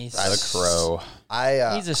 He's the Crow.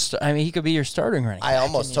 He could be your starting running. I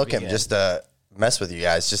almost took him just to mess with you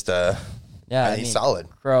guys. He's solid.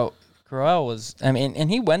 Crowell was. And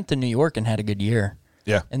he went to New York and had a good year.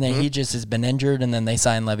 Yeah. And then he just has been injured, and then they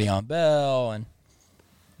signed Le'Veon Bell, and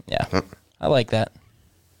I like that.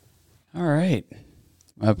 All right.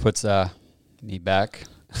 That puts me back.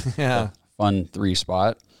 Yeah. Fun 3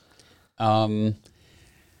 spot.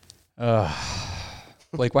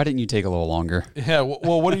 Blake, why didn't you take a little longer? Yeah.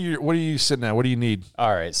 Well, what are you sitting at? What do you need?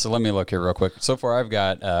 All right, so let me look here real quick. So far, I've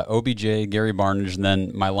got OBJ, Gary Barnidge, and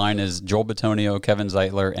then my line is Joel Bitonio, Kevin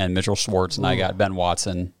Zeitler, and Mitchell Schwartz, and I got Ben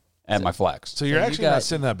Watson at my flex. So you're actually not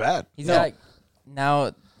sitting that bad. He's got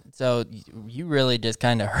now. So you really just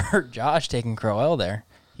kind of hurt Josh taking Crowell there.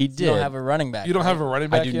 He did. You don't have a running back. You don't have a running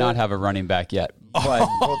back I do yet? not have a running back yet. But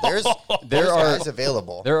Well, there's guys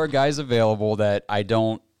available. There are guys available that I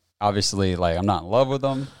don't, obviously, I'm not in love with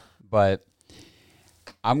them, but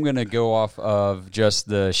I'm going to go off of just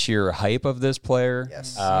the sheer hype of this player.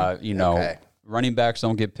 Yes. Okay. Running backs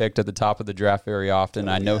don't get picked at the top of the draft very often.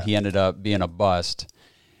 I know he ended up being a bust.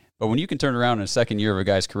 But when you can turn around in a second year of a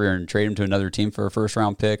guy's career and trade him to another team for a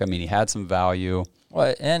first-round pick, he had some value.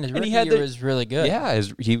 Well, and his rookie year was really good. Yeah,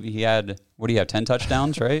 he had, 10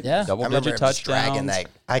 touchdons, right? Yeah. Double-digit touchdowns. Dragging that.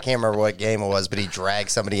 I can't remember what game it was, but he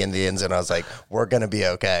dragged somebody in the end zone. I was like, we're going to be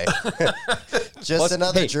okay. Just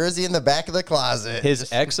another jersey in the back of the closet.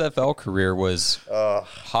 His XFL career was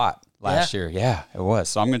hot last year. Yeah, it was.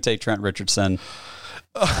 So I'm going to take Trent Richardson.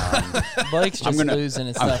 Blake's just losing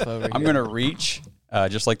his stuff over here. I'm going to reach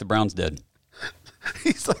just like the Browns did.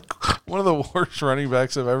 He's like one of the worst running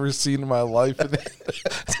backs I've ever seen in my life.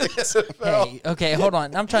 Hey, okay, hold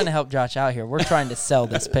on. I'm trying to help Josh out here. We're trying to sell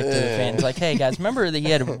this pick to the fans. Like, hey, guys, remember that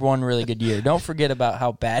he had one really good year. Don't forget about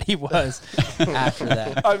how bad he was after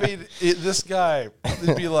that. This guy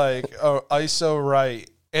would be like, ISO right,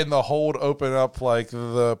 and the hole would open up like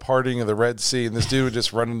the parting of the Red Sea, and this dude would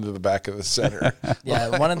just run into the back of the center.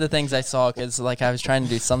 Yeah, one of the things I saw, because I was trying to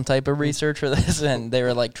do some type of research for this, and they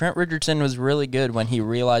were like, Trent Richardson was really good when he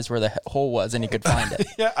realized where the hole was and he could find it.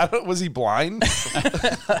 Yeah, was he blind?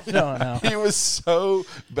 I don't know. He was so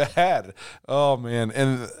bad. Oh, man.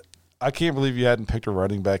 And I can't believe you hadn't picked a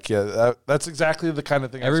running back yet. That's exactly the kind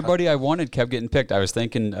of thing. Everybody I wanted kept getting picked. I was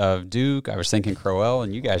thinking of Duke. I was thinking Crowell,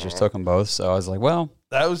 and you guys just took them both. So I was like, well,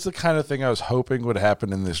 That was the kind of thing I was hoping would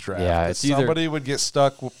happen in this draft. Yeah, that it's either- somebody would get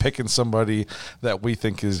stuck with picking somebody that we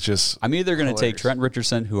think is just. I'm either going to take Trent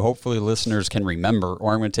Richardson, who hopefully listeners can remember,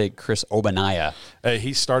 or I'm going to take Chris Obanaya. Hey,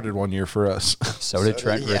 he started 1 year for us. So did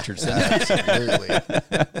Trent Richardson. Absolutely.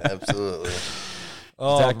 Absolutely.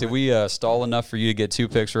 Zach, did we stall enough for you to get 2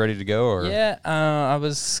 picks ready to go? Or Yeah, I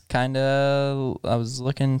was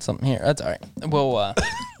looking something here. That's all right. We'll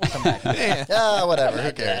come back. Whatever.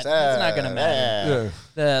 Who cares? It's not going to matter.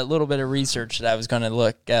 The little bit of research that I was going to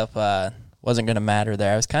look up wasn't going to matter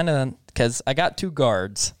there. I was kind of, because I got 2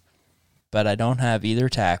 guards, but I don't have either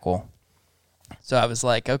tackle. So I was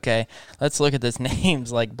like, okay, let's look at this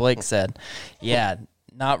names like Blake said. Yeah,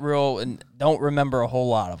 not real, and don't remember a whole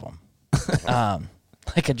lot of them.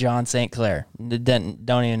 Like a John St. Clair. Don't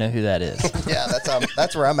even know who that is. Yeah,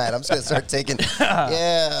 that's where I'm at. I'm just going to start taking.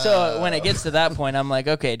 Yeah. So when it gets to that point, I'm like,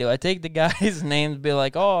 okay, do I take the guy's name and be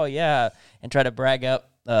like, oh, yeah, and try to brag up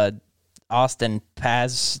Austin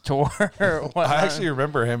Pastor? I actually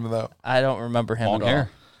remember him, though. I don't remember him long at hair.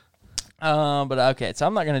 all. But okay, so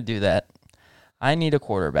I'm not going to do that. I need a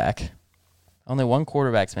quarterback. Only one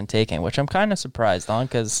quarterback's been taken, which I'm kind of surprised on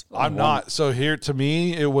because I'm not. So here, to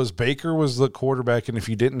me, it was Baker was the quarterback, and if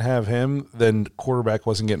you didn't have him, then quarterback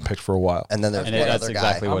wasn't getting picked for a while. And then there's And one that's other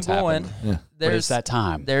exactly guy. what's I'm going. happened. But it's that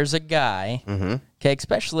time. There's a guy. Okay,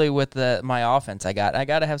 especially with my offense, I got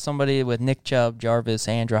to have somebody with Nick Chubb, Jarvis,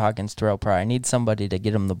 Andrew Hawkins, Terrell Pryor. I need somebody to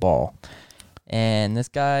get him the ball. And this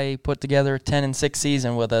guy put together a 10-6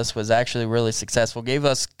 season with us, was actually really successful. Gave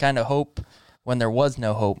us kind of hope when there was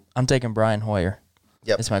no hope. I'm taking Brian Hoyer.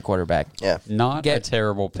 Yep. It's my quarterback. Yeah. Not a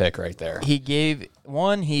terrible pick right there. He gave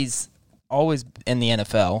one. He's always in the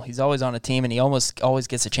NFL. He's always on a team, and he almost always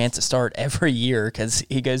gets a chance to start every year because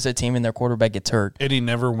he goes to a team and their quarterback gets hurt. And he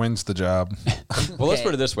never wins the job. Well, let's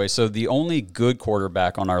put it this way. So the only good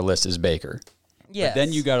quarterback on our list is Baker. Yes. But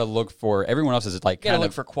then you got to look for everyone else is like You got to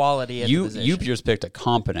look for quality at the you position. just picked a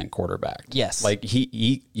competent quarterback. Yes. Like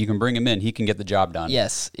he you can bring him in, he can get the job done.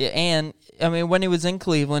 Yes, and I mean when he was in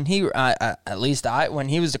Cleveland, when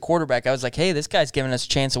he was the quarterback, I was like, hey, this guy's giving us a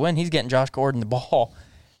chance to win. He's getting Josh Gordon the ball,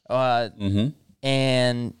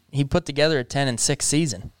 and he put together a 10-6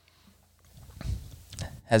 season.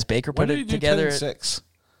 Has Baker When put did he it do together? 10-6?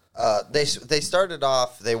 They started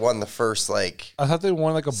off. They won the first I thought they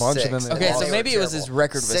won like a bunch, and then Six. they Okay, lost. so They maybe were it was his terrible.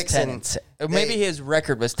 record was 6 10 and- and 6. they- Maybe his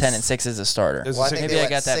record was 10-6 as a starter. Is- Well, I think Maybe they I went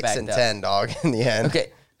got that 6 backed and up. 10, dog. In the end.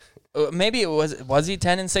 Okay, maybe it was he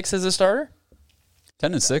 10-6 as a starter?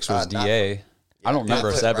 10-6 was not- DA. I don't remember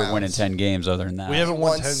not us for the ever winning Browns. 10 games other than that. We haven't He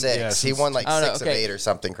won won 10. 6. Yeah, he since- won like Oh, no, 6 okay. of 8 or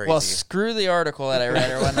something crazy. Well, screw the article that I read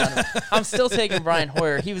or whatnot. I'm still taking Brian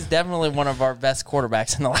Hoyer. He was definitely one of our best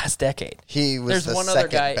quarterbacks in the last decade. he was There's the one other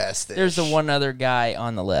second guy. best. There's the one other guy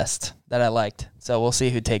on the list that I liked. So we'll see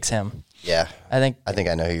who takes him. Yeah. I think I think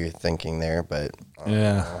I know who you're thinking there, but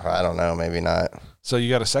Yeah. I don't know. Maybe not. So you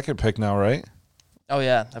got a second pick now, right? Oh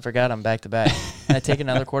yeah, I forgot I'm back to back. Can I take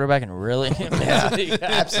another quarterback and really?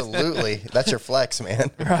 Absolutely. That's your flex, man.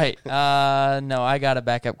 Right. No, I got a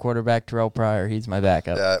backup quarterback, Terrell Pryor. He's my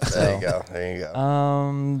backup. There you go. There you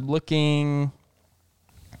go. Looking.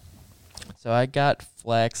 So I got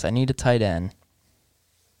flex. I need a tight end.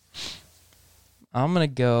 I'm gonna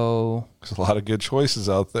go. There's a lot of good choices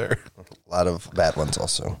out there. A lot of bad ones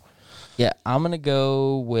also. Yeah, I'm gonna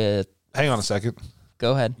go with. Hang on a second.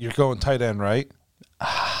 Go ahead. You're going tight end, right?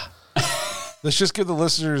 Let's just give the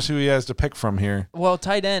listeners who he has to pick from here. Well,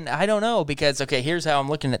 tight end, I don't know because, okay, here's how I'm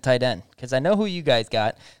looking at tight end because I know who you guys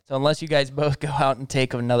got. So unless you guys both go out and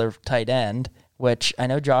take another tight end, which I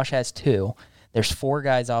know Josh has 2, there's 4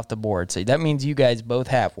 guys off the board. So that means you guys both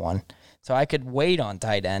have one. So I could wait on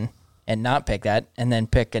tight end and not pick that and then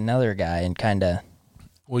pick another guy and kind of.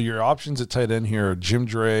 Well, your options at tight end here are Jim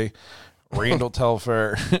Dre, Randall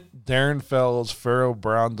Telfair, Darren Fells, Pharaoh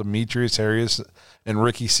Brown, Demetrius Harris, and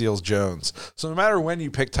Ricky Seals-Jones. So no matter when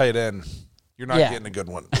you pick tight end, you're not Yeah. getting a good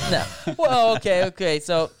one. No. Well, okay.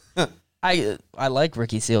 So I like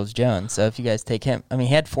Ricky Seals-Jones. So if you guys take him, I mean,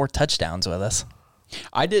 he had 4 touchdowns with us.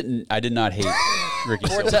 I did not hate Ricky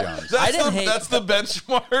Seals-Jones. I didn't hate. That's the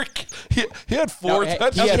benchmark. He had 4 No, he-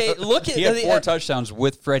 touchdowns. Okay, look at He had the- 4 touchdowns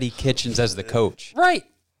with Freddie Kitchens as the coach. Right.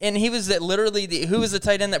 And he was literally who was the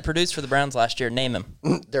tight end that produced for the Browns last year? Name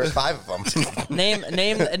him. There's 5 of them. Name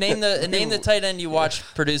the tight end you watched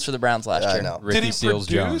produce for the Browns last I year. know. Ricky Did he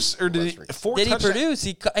Seals-Jones. produce, or did he? 4 Did he touchdowns? produce?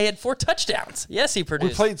 He had 4 touchdowns. Yes, he We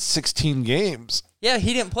produced. played 16 games. Yeah,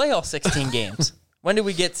 he didn't play all 16 games. When did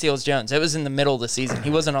we get Seals Jones? It was in the middle of the season. He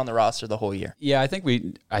wasn't on the roster the whole year. Yeah, I think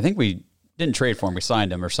we didn't trade for him. We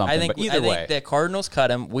signed him or something. I think but either way, the Cardinals cut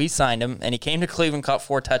him. We signed him, and he came to Cleveland, caught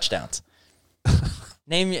 4 touchdowns.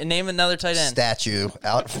 Name another tight end. Statue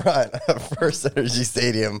out front of First Energy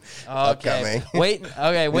Stadium. Okay. Upcoming. Wait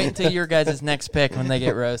until your guys' next pick when they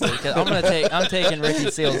get roasted. 'Cause I'm taking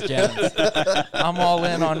Ricky Seals Jones. I'm all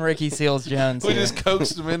in on Ricky Seals Jones. We here. just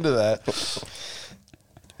coaxed him into that.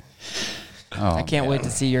 I can't wait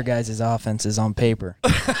to see your guys' offenses on paper.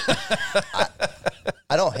 I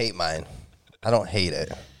don't hate mine. I don't hate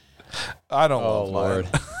it. I don't Oh, love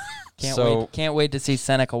Lord. mine. Can't wait to see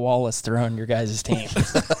Seneca Wallace throwing your guys' team.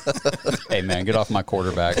 Hey, man, get off my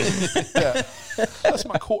quarterback. That's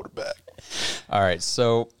my quarterback. All right,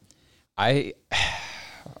 so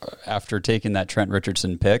after taking that Trent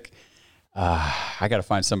Richardson pick, I got to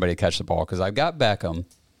find somebody to catch the ball because I've got Beckham,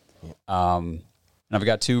 and I've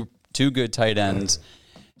got two good tight ends.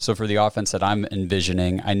 So for the offense that I'm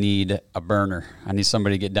envisioning, I need a burner. I need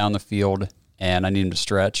somebody to get down the field, and I need him to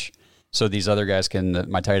stretch. So these other guys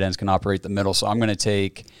my tight ends can operate the middle. So I'm going to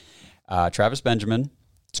take Travis Benjamin.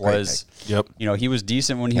 Yep. He was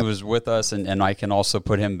decent when he was with us, and I can also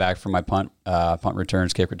put him back for my punt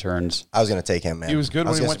returns, kick returns. I was going to take him, man. He was good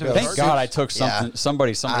when he went to the Thank Chargers. God I took something.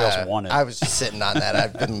 Somebody else wanted. I was just sitting on that.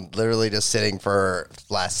 I've been literally just sitting for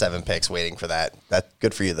last 7 picks waiting for that. That's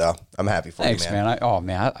good for you, though. I'm happy for Thanks, you, man.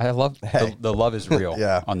 man. I love the love is real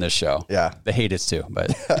Yeah. on this show. Yeah. The hate is too,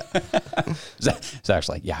 but Zach's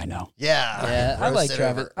like, yeah, I know. Yeah. I like Roasted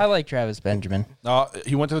Travis. over. I like Travis Benjamin.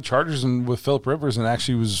 He went to the Chargers and with Phillip Rivers and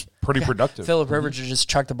actually was pretty productive. Phillip Rivers just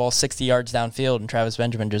chucked the ball 60 yards downfield, and Travis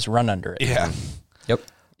Benjamin just run under it. Yeah. Yep.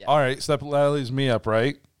 All right, so that leaves me up,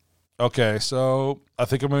 right? Okay, so I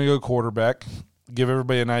think I'm going to go quarterback. Give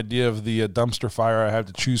everybody an idea of the dumpster fire I have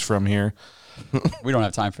to choose from here. We don't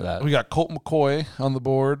have time for that. We got Colt McCoy on the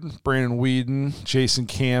board, Brandon Whedon, Jason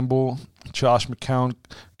Campbell, Josh McCown,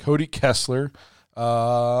 Cody Kessler,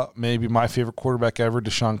 maybe my favorite quarterback ever,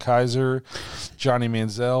 Deshaun Kaiser, Johnny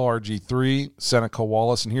Manziel, RG3, Seneca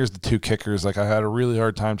Wallace, and here's the two kickers. Like I had a really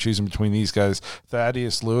hard time choosing between these guys,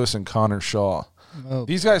 Thaddeus Lewis and Connor Shaw.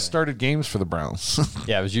 These guys started games for the Browns.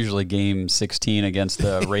 Yeah, it was usually game 16 against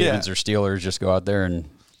the Ravens or Steelers. Just go out there and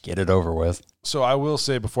get it over with. So I will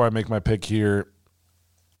say before I make my pick here,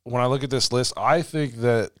 when I look at this list, I think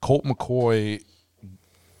that Colt McCoy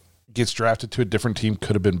gets drafted to a different team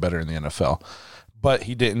could have been better in the NFL, but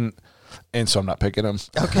he didn't, and so I'm not picking him.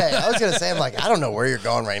 Okay, I was going to say, I'm like, I don't know where you're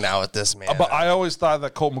going right now with this, man. But I always thought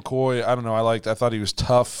that Colt McCoy, I don't know, I thought he was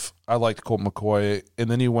tough. I liked Colt McCoy, and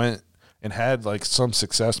then he went and had like some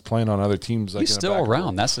success playing on other teams. Like He's still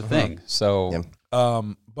around. That's the thing. So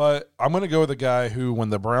But I'm going to go with a guy who,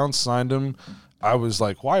 when the Browns signed him, I was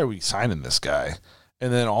like, why are we signing this guy?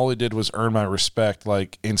 And then all he did was earn my respect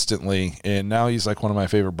like instantly. And now he's like one of my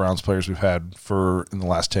favorite Browns players we've had in the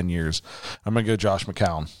last 10 years. I'm going to go Josh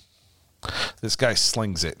McCown. This guy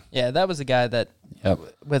slings it. Yeah, that was a guy that,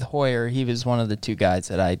 with Hoyer, he was one of the two guys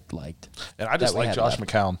that I liked. And I just that we like had Josh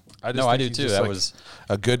left. McCown. I think do he's too. just, That like, was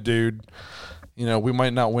a good dude. You know, we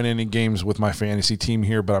might not win any games with my fantasy team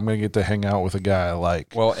here, but I'm going to get to hang out with a guy I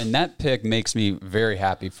like. well, and that pick makes me very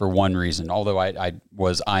happy for one reason. Although I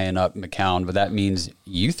was eyeing up McCown, but that means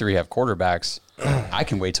you three have quarterbacks. I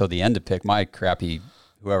can wait till the end to pick my crappy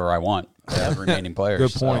whoever I want. The remaining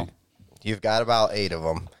players. Good point. So. You've got about 8 of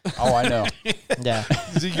them. Oh, I know. Yeah.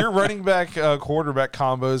 See, your running back quarterback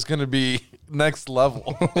combo is going to be next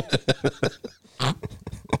level.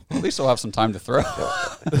 At least I'll have some time to throw.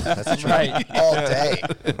 That's Right. all day.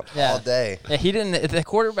 Yeah. All day. Yeah, he didn't. The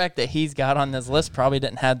quarterback that he's got on this list probably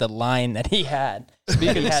didn't have the line that he had.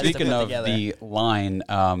 Speaking Speaking of the line,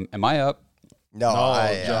 am I up? No,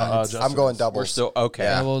 I'm Justin, going doubles. We're still okay.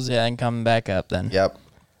 Yeah. Doubles, and coming back up then. Yep.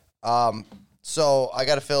 So I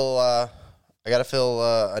gotta fill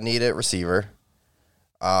a need at receiver.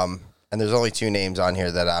 And there's only 2 names on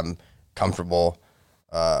here that I'm comfortable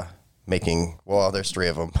making. Well, there's 3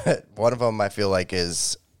 of them, but one of them I feel like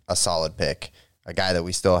is a solid pick, a guy that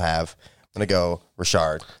we still have. I'm gonna go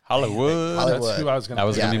Rashard. Hollywood. That's who I was going to That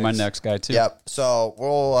was going to be my next guy too. Yep. So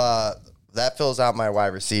we'll that fills out my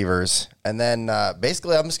wide receivers, and then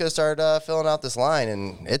basically I'm just gonna start filling out this line,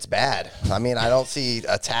 and it's bad. I mean, I don't see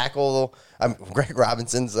a tackle. Greg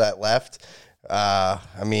Robinson's at left. I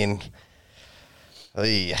mean,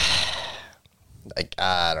 I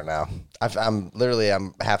don't know.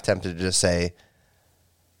 I'm half tempted to just say,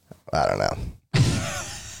 I don't know.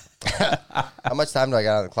 How much time do I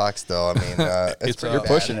got on the clock still? I mean, it's pretty you're bad.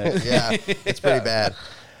 pushing it. Yeah, it's pretty bad.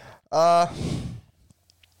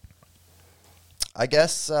 I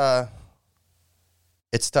guess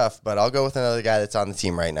it's tough, but I'll go with another guy that's on the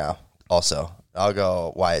team right now. Also, I'll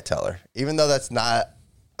go Wyatt Teller, even though that's not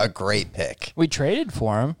a great pick. We traded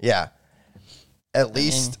for him. Yeah, at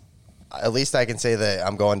least at least I can say that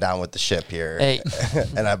I'm going down with the ship here. Hey.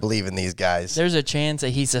 And I believe in these guys. There's a chance that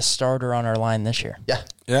he's a starter on our line this year. Yeah.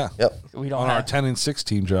 Yeah. Yep. We don't On our have 10-6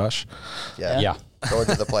 team, Josh. Yeah. Yeah. Going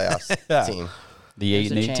to the playoffs team. The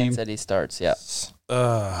There's 8 and a 8 chance team. that he starts. Yeah.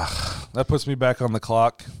 That puts me back on the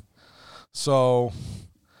clock. So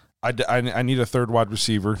I need a third wide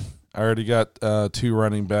receiver. I already got 2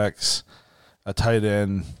 running backs, a tight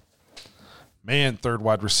end. Man, third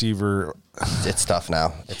wide receiver. It's tough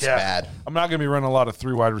now. It's bad. I'm not going to be running a lot of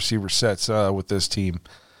 3 wide receiver sets with this team.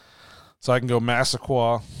 So I can go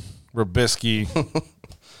Massaquoi, Robisky,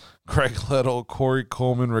 Craig Little, Corey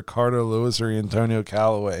Coleman, Ricardo Lewis, or Antonio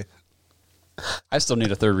Callaway. I still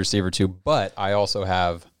need a third receiver too, but I also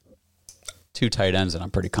have 2 tight ends that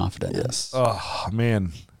I'm pretty confident in. Yes. Oh,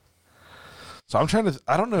 man. So I'm trying to –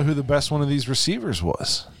 I don't know who the best one of these receivers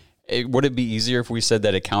was. Would it be easier if we said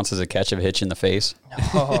that it counts as a catch of a hitch in the face?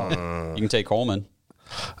 You can take Coleman.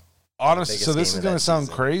 Honestly, Biggest so this game is of going that to sound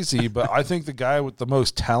season. crazy, but I think the guy with the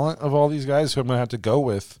most talent of all these guys who I'm going to have to go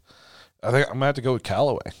with, I think I'm going to have to go with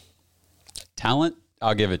Callaway. Talent,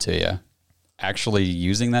 I'll give it to you. Actually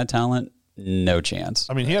using that talent, no chance.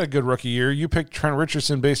 I mean, he had a good rookie year. You picked Trent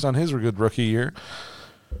Richardson based on his good rookie year.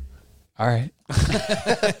 All right.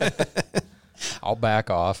 I'll back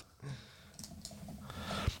off.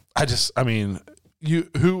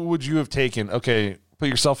 Who would you have taken? Okay, put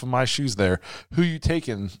yourself in my shoes there. Who you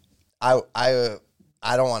taking? I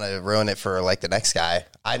don't want to ruin it for like the next guy.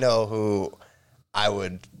 I know who I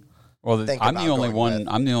would. Well, Think I'm the about only going one. with.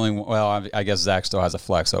 I'm the only one. Well, I guess Zach still has a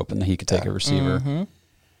flex open that he could take a receiver.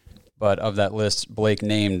 But of that list Blake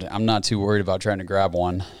named, I'm not too worried about trying to grab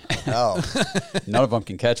one. Oh, None of them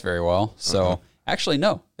can catch very well. So actually,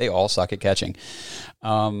 no, they all suck at catching.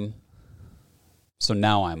 So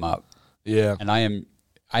now I'm up, Yeah. and I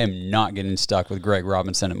am not getting stuck with Greg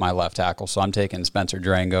Robinson at my left tackle. So I'm taking Spencer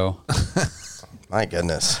Drango my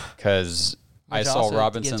goodness. because I Which saw also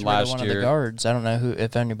Robinson gets rid of last one of the year. guards. I don't know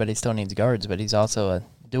if anybody still needs guards, but he's also a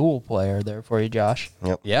dual player there for you, Josh.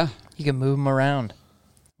 Yeah. You can move him around.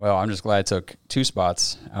 Well, I'm just glad I took 2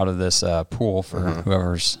 spots out of this pool for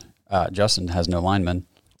whoever's. Justin has no lineman.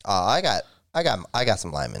 I got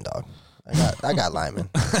some linemen, dog. I got linemen.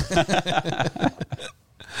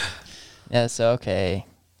 Yeah, so okay.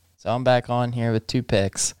 So I'm back on here with 2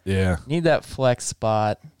 picks. Yeah. Need that flex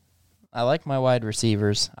spot. I like my wide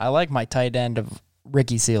receivers. I like my tight end of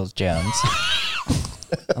Ricky Seals Jones.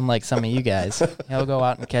 Unlike some of you guys. He'll go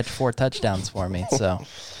out and catch 4 touchdowns for me. So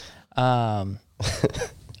I'm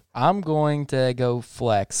going to go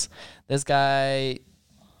flex. This guy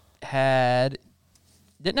didn't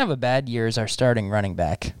have a bad year as our starting running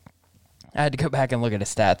back. I had to go back and look at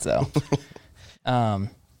his stats though.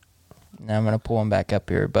 Now I'm going to pull him back up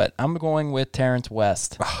here, but I'm going with Terrence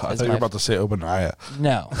West. I thought you were about to say Obadiah.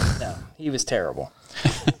 No, he was terrible.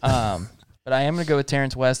 But I am going to go with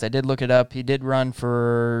Terrence West. I did look it up. He did run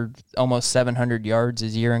for almost 700 yards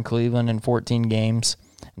his year in Cleveland in 14 games.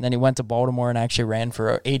 And then he went to Baltimore and actually ran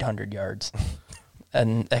for 800 yards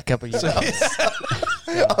and a couple years ago.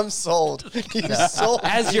 I'm sold. He's sold.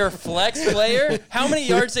 As your flex player, how many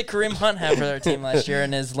yards did Kareem Hunt have for their team last year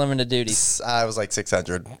in his limited duties? I was like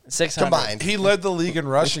 600 600. combined. He led the league in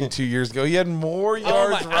rushing 2 years ago. He had more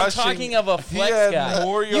yards rushing. I'm talking of a flex He had guy.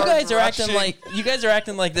 more You yards guys are rushing.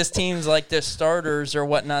 acting like this team's like the starters or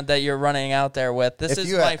whatnot that you're running out there with. This If is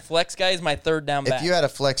you my had- flex guy. Is my third down back. If you had a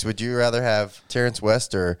flex, would you rather have Terrence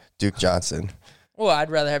West or Duke Johnson? Well,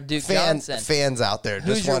 I'd rather have Duke Johnson. Fans out there,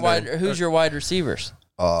 Who's just your wondering. who's your wide receivers?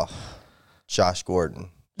 Josh Gordon,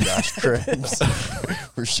 Josh Cribbs,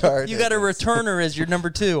 Rashard. You got a Higgins. returner as your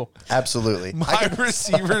number 2. Absolutely. My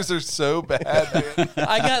receivers are so bad, man.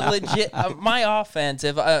 I got legit my offense.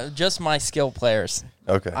 If just my skill players,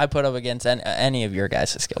 Okay. I put up against any of your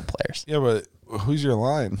guys' skill players. Yeah, but who's your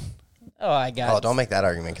line? Oh, I got don't make that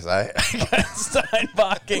argument because I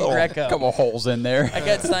Steinbach and Greco. Couple holes in there. I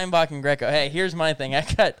got Steinbach and Greco. Hey, here's my thing.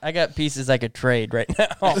 I got pieces I could trade right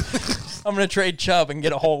now. I'm gonna trade Chubb and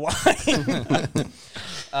get a whole line.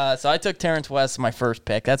 So I took Terrence West, my first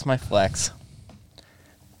pick. That's my flex.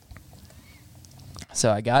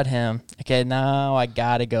 So I got him. Okay, now I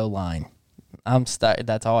gotta go line. I'm stuck.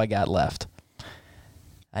 That's all I got left.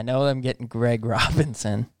 I know I'm getting Greg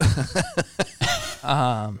Robinson.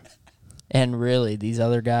 And really, these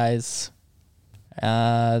other guys,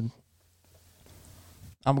 I'm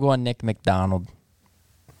going Nick McDonald.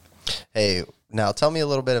 Hey, Now, tell me a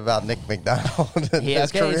little bit about Nick McDonald. And his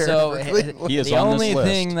career so for Cleveland. He is the on this only list.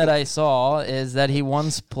 thing that I saw is that he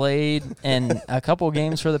once played in a couple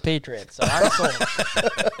games for the Patriots. So I'm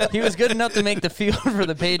sold. He was good enough to make the field for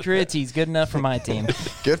the Patriots. He's good enough for my team.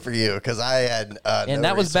 Good for you, because I had And no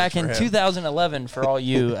that was back in research for him. 2011 for all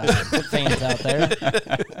you fans out there.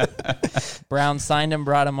 Brown signed him,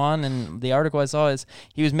 brought him on, and the article I saw is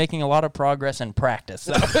he was making a lot of progress in practice.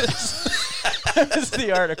 That was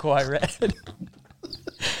the article I read.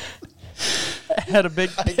 I had a big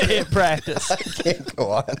day in practice. I can't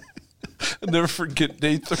go on. I'll never forget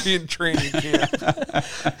day 3 in training camp.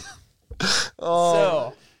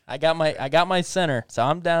 So I got my center. So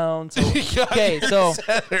I'm down. So okay, so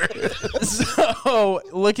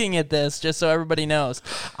looking at this, just so everybody knows,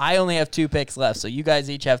 I only have 2 picks left. So you guys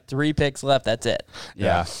each have 3 picks left. That's it.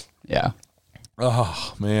 Yeah.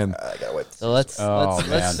 Oh, man. I gotta wait. So let's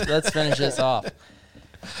finish this off.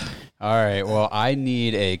 All right. Well, I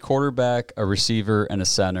need a quarterback, a receiver, and a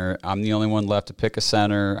center. I'm the only one left to pick a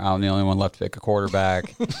center. I'm the only one left to pick a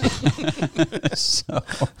quarterback. So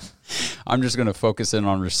I'm just going to focus in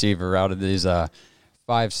on receiver out of these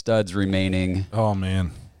 5 studs remaining. Oh, man.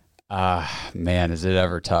 Man, is it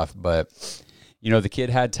ever tough. But, the kid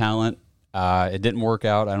had talent. It didn't work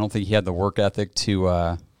out. I don't think he had the work ethic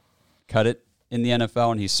to cut it in the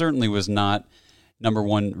NFL, and he certainly was not number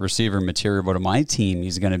 1 receiver material, but on my team,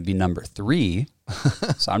 he's going to be number 3.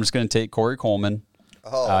 So I'm just going to take Corey Coleman.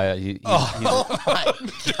 my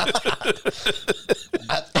God.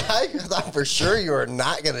 I thought for sure you were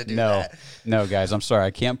not going to do that. No, guys, I'm sorry.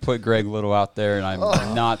 I can't put Greg Little out there, and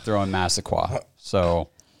I'm not throwing Massaquoi.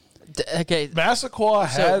 So, Okay. Massaquoi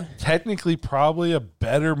had technically probably a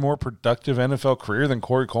better, more productive NFL career than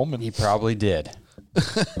Corey Coleman. he probably did.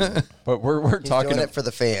 But we're He's talking. doing it for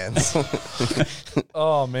the fans.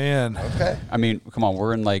 Oh, man. Okay. I mean, come on,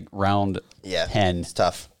 we're in like round Yeah. 10. It's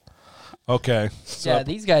tough. Okay. Yeah,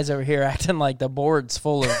 these guys over here acting like the board's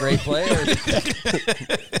full of great players.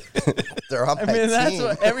 They're on my I mean, that's team.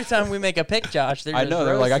 what every time we make a pick, Josh. I know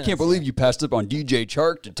they're like, I can't believe you passed up on DJ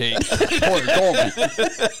Chark to take Corey Coleman.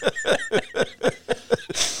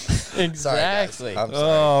 Exactly. I'm sorry.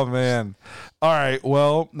 Oh, man. All right.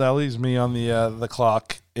 Well, that leaves me on the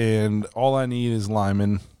clock, and all I need is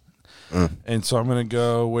Lyman. And so I'm going to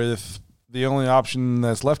go with the only option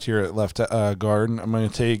that's left here at left guard. I'm going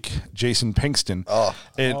to take Jason Pinkston.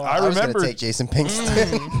 And I was gonna remember take Jason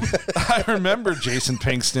Pinkston. I remember Jason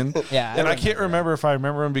Pinkston. Yeah, and I can't remember if I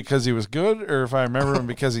remember him because he was good or if I remember him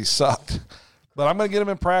because he sucked. But I'm going to get him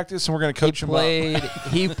in practice, and we're going to coach him up.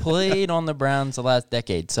 He played on the Browns the last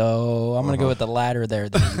decade, so I'm going to go with the latter there.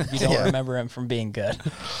 You don't remember him from being good.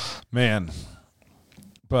 Man.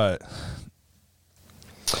 But,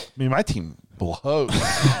 I mean, my team blows.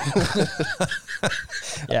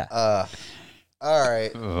 Yeah. All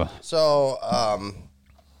right. So, I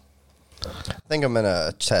think I'm going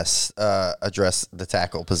to address the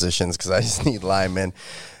tackle positions because I just need linemen.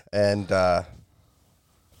 And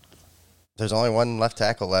there's only one left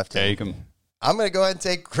tackle left. Take him. I'm going to go ahead and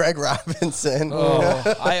take Greg Robinson.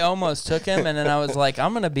 I almost took him, and then I was like,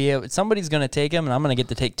 I'm going to be able, somebody's going to take him, and I'm going to get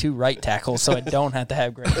to take 2 right tackles so I don't have to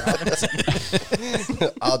have Greg Robinson.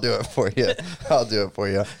 I'll do it for you. I'll do it for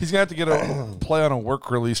you. He's going to have to get a play on a work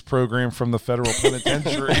release program from the federal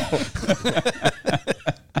penitentiary.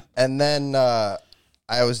 And then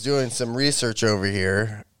I was doing some research over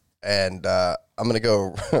here, and I'm going to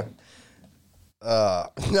go.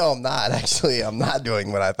 No, I'm not. Actually, I'm not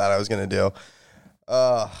doing what I thought I was going to do.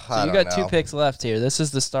 So you got 2 picks left here. This is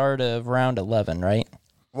the start of round 11, right?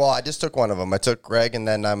 Well, I just took one of them. I took Greg, and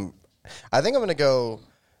then I think I'm going to go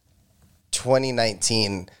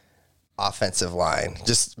 2019 offensive line.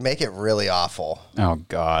 Just make it really awful. Oh,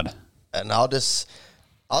 God. And I'll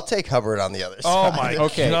take Hubbard on the other side. Oh, my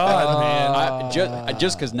God, man.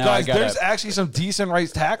 Just because now Guys, I got there's actually some decent right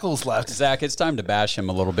tackles left. Zach, it's time to bash him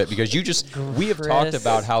a little bit because we have talked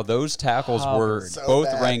about how those tackles were So both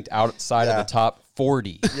bad. ranked outside of the top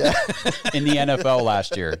 40 in the NFL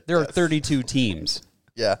last year. There are 32 teams.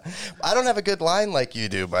 Yeah. I don't have a good line like you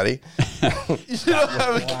do, buddy. You don't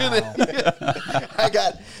have a good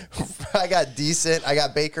I got decent. I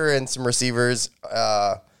got Baker and some receivers.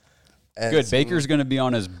 And Good. Baker's going to be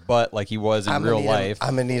on his butt like he was in real life.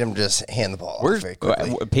 I'm going to need him to just hand the ball off Where's very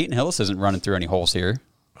quickly. Peyton Hillis isn't running through any holes here.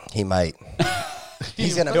 He might.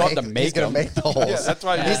 He's going He'll have to to make gonna him. make the holes. Yeah, that's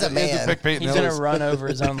why he's a man. He's going to run over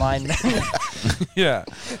his own lineman. Yeah.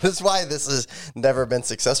 That's why this has never been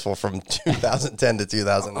successful from 2010 to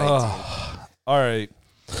 2019. All right.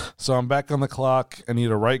 So I'm back on the clock. I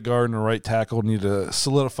need a right guard and a right tackle. I need to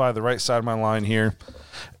solidify the right side of my line here.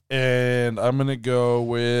 And I'm going to go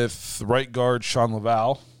with right guard Sean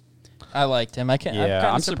Laval. I liked him.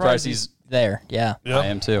 Yeah, I'm surprised he's there. Yeah. I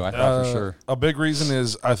am too. I thought for sure. A big reason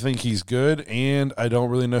is I think he's good, and I don't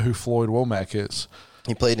really know who Floyd Womack is.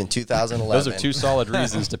 He played in 2011. Those are two solid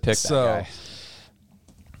reasons to pick that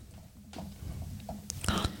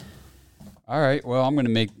guy. All right. Well, I'm going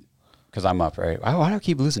to make because I'm up, right? Why do I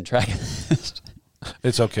keep losing track of this?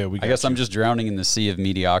 It's okay. I guess I'm just drowning in the sea of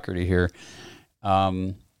mediocrity here.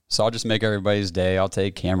 So I'll just make everybody's day. I'll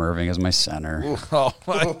take Cam Irving as my center. Oh,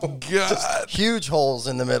 my God. Just huge holes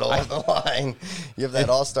in the middle of the line. You have that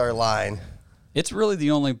all-star line. It's really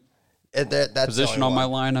the only That's position on my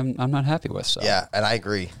line I'm not happy with. So. Yeah, and I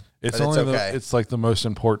agree. It's But only okay. it's like the most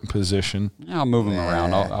important position. Yeah, I'll move him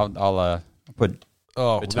around. I'll put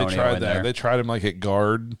Oh, they Bitonio tried in that. there. They tried him like at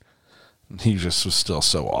guard. He just was still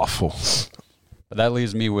so awful. But that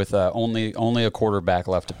leaves me with only a quarterback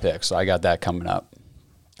left to pick. So I got that coming up.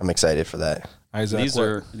 I'm excited for that. Isaac,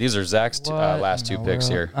 These are Zach's last two picks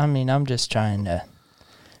here. I mean, I'm just trying to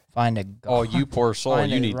find a Oh, you poor soul.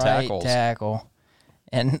 find You a need right tackles. tackle.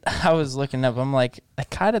 And I was looking up. I'm like, I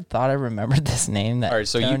kind of thought I remembered this name. That All right,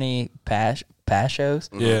 so Tony Pashos.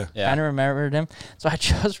 Yeah. Yeah. Kind of remembered him. So I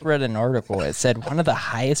just read an article. It said one of the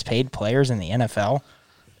highest paid players in the NFL.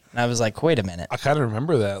 And I was like, wait a minute. I kind of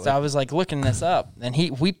remember that. So I was like looking this up, and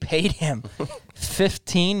we paid him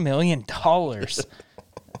 $15 million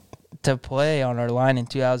to play on our line in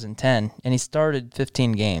 2010, and he started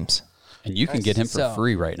 15 games. And you can get him for So,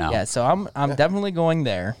 free right now. Yeah, so I'm definitely going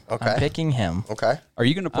there. Okay. I'm picking him. Okay. Are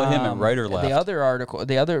you going to put him at right or left? The other article,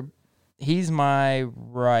 he's my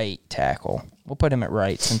right tackle. We'll put him at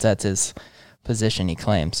right since that's his position he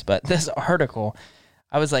claims. But this article,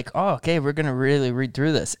 I was like, oh, okay, we're going to really read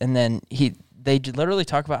through this. And then they literally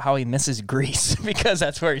talk about how he misses Greece because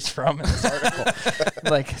that's where he's from in this article.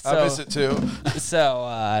 I miss it too.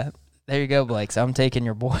 So there you go, Blake. So I'm taking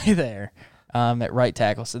your boy there at right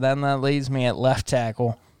tackle. So then that leaves me at left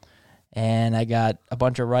tackle, and I got a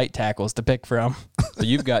bunch of right tackles to pick from. So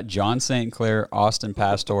you've got John St. Clair, Austin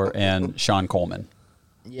Pastor, and Sean Coleman.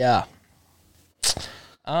 Yeah.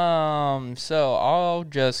 So I'll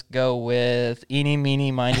just go with eeny,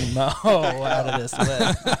 meeny, miny, mo out of this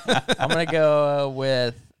list. I'm gonna go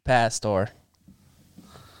with Pastor.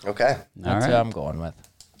 Okay. That's who I'm going with.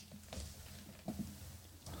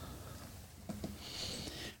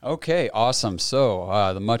 Okay, awesome.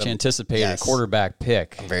 So the much anticipated yes. quarterback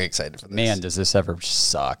pick. I'm very excited for this. Man, does this ever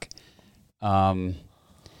suck? And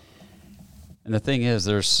the thing is,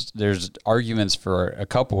 there's arguments for a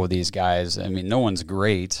couple of these guys. I mean, no one's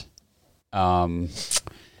great. So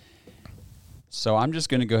I'm just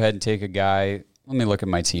going to go ahead and take a guy. Let me look at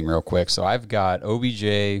my team real quick. So I've got OBJ,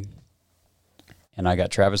 and I got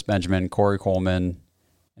Travis Benjamin, Corey Coleman,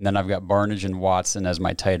 and then I've got Barnage and Watson as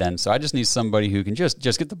my tight end. So I just need somebody who can just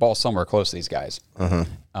get the ball somewhere close to these guys. Even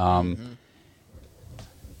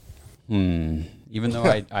though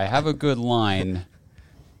I have a good line.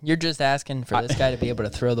 You're just asking for this guy to be able to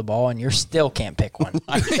throw the ball, and you still can't pick one.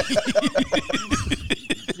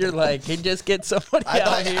 You're like, he just get somebody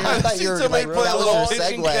out here. I thought you were like, play that a was little your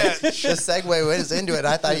pitching segue. The segue was into it.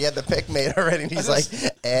 I thought he had the pick made already, and he's like,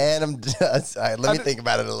 and I'm just, all right, let me think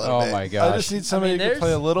about it a little bit. Oh my I gosh! just need somebody who can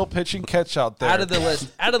play a little pitch and catch out there. Out of the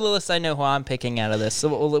list, I know who I'm picking out of this. So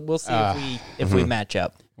we'll see if we match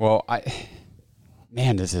up. Well,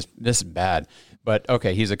 this is bad. But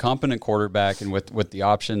okay, he's a competent quarterback, and with the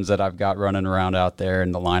options that I've got running around out there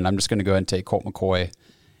in the line, I'm just going to go ahead and take Colt McCoy.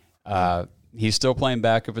 He's still playing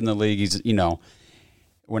backup in the league. He's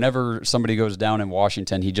whenever somebody goes down in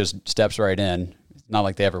Washington, he just steps right in. It's not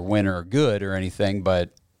like they ever win or are good or anything, but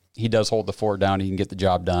he does hold the fort down. He can get the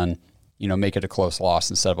job done. Make it a close loss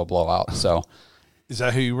instead of a blowout. So, Is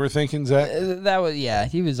that who you were thinking, Zach?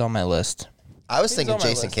 He was on my list. I was thinking on my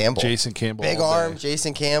Jason list. Campbell. Jason Campbell. Big all arm, day.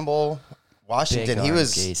 Jason Campbell. Washington, Big he arm,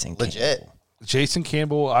 was Jason legit. Campbell. Jason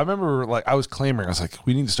Campbell. I remember, I was clamoring. I was like,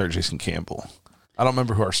 we need to start Jason Campbell. I don't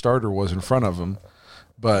remember who our starter was in front of him,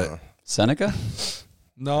 but Seneca?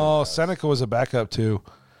 no, Seneca was a backup too.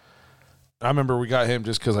 I remember we got him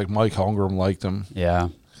just because Mike Holmgren liked him. Yeah.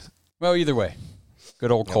 Well, either way,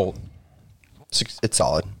 good old Colt. It's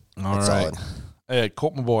solid. All it's right. solid. Hey,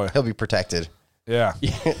 Colt, my boy. He'll be protected. Yeah.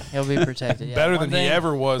 He'll be protected. Yeah. Better One than he thing-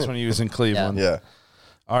 ever was when he was in Cleveland. Yeah.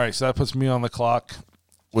 All right, so that puts me on the clock,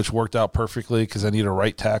 which worked out perfectly because I need a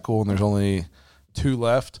right tackle, and there's only 2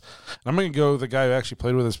 left. I'm going to go with the guy who actually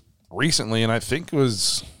played with us recently, and I think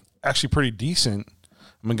was actually pretty decent.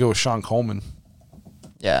 I'm going to go with Sean Coleman.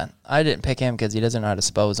 Yeah, I didn't pick him because he doesn't know how to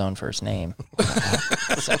spell his own first name.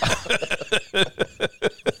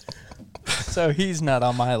 So he's not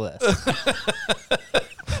on my list.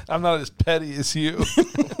 I'm not as petty as you.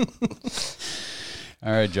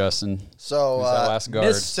 All right, Justin. So Who's that last guard?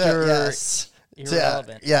 Mr.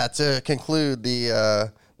 Irrelevant. To conclude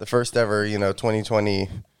the first ever 2020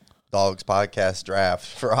 Dogs podcast draft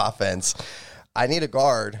for offense, I need a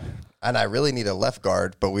guard, and I really need a left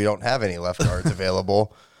guard, but we don't have any left guards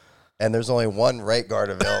available. And there's only one right guard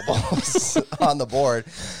available on the board.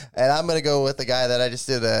 And I'm going to go with the guy that I just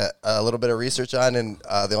did a little bit of research on, and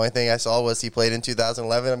the only thing I saw was he played in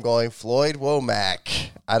 2011. I'm going Floyd Womack.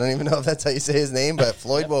 I don't even know if that's how you say his name, but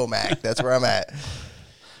Floyd Womack. That's where I'm at.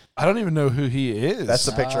 I don't even know who he is. That's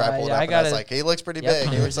the picture I pulled up, and I was like, he looks pretty big.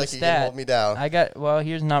 He looks like he can hold me down.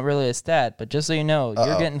 Here's not really a stat, but just so you know,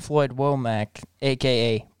 you're getting Floyd Womack,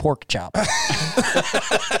 a.k.a. Pork Chop.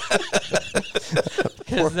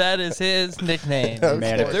 Because that is his nickname.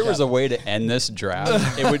 Man, if there was a way to end this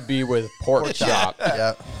draft, it would be with Pork Chop.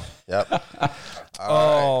 Yep.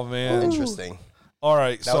 Oh, man. Interesting. All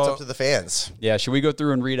right. Now it's up to the fans. Yeah, should we go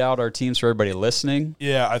through and read out our teams for everybody listening?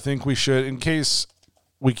 Yeah, I think we should. In case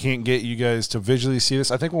we can't get you guys to visually see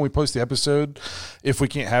this, I think when we post the episode, if we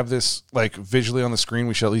can't have this like visually on the screen,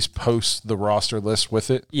 we should at least post the roster list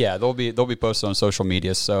with it. Yeah, they'll be posted on social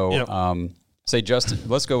media. So, Yep. Say Justin.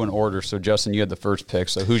 Let's go in order. So, Justin, you had the first pick.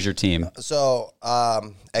 So, who's your team? So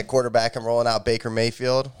at quarterback, I'm rolling out Baker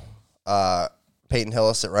Mayfield, Peyton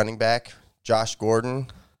Hillis at running back, Josh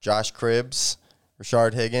Gordon, Josh Cribbs,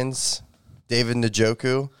 Rashard Higgins, David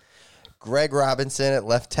Njoku, Greg Robinson at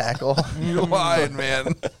left tackle. You're lying,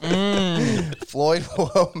 man. Floyd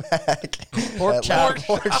Womack. Pork chop.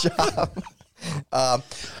 Pork chop.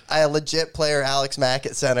 A legit player, Alex Mack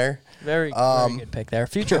at center. Very good pick there.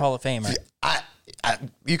 Future Hall of Famer.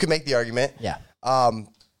 You can make the argument. Yeah.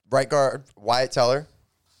 Right guard, Wyatt Teller.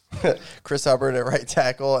 Chris Hubbard at right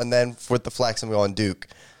tackle. And then with the flex, I'm going Duke.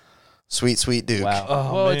 Sweet Duke. Wow.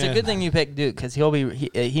 Oh, well, it's a man. good thing you picked Duke because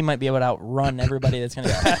he might be able to outrun everybody that's going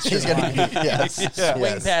to pass. He's going to be, yes.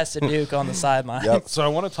 swing past to Duke on the sideline. Yep. So I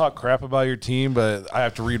want to talk crap about your team, but I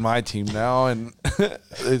have to read my team now, and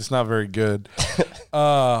it's not very good.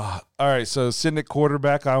 All right, so sitting at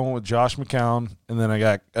quarterback, I went with Josh McCown, and then I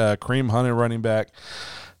got Kareem Hunt at running back.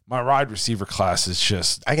 My wide receiver class is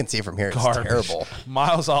just I can see it from here. It's garbage. terrible.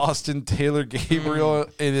 Miles Austin, Taylor Gabriel,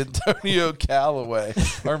 and Antonio Callaway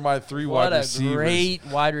are my three What wide a receivers. great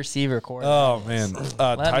wide receiver core. Oh, man. Let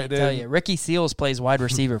me Tight tell end. you, Ricky Seals plays wide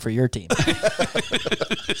receiver for your team.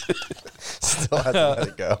 Still have to let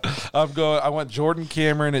it go. I went Jordan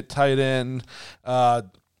Cameron at tight end,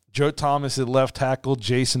 Joe Thomas at left tackle,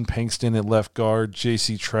 Jason Pinkston at left guard,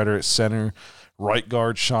 J.C. Treader at center, right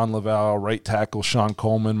guard Sean Laval, right tackle Sean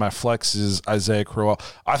Coleman. My flex is Isaiah Crowell.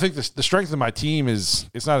 I think the strength of my team is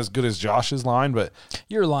it's not as good as Josh's line, but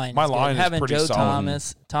Your line, my is good. line is having pretty Joe solid.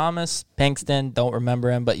 Thomas, Pinkston. Don't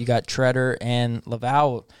remember him, but you got Treader and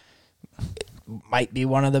Laval. Might be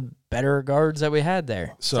one of the better guards that we had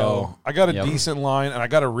there. So I got a Yep. decent line, and I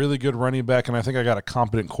got a really good running back, and I think I got a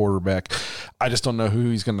competent quarterback. I just don't know who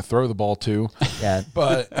he's going to throw the ball to, yeah,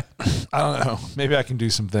 but I don't know. Maybe I can do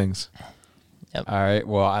some things. All right.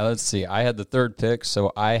 Well, let's see. I had the third pick,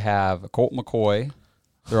 so I have Colt McCoy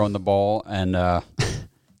throwing the ball and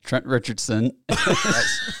Trent Richardson.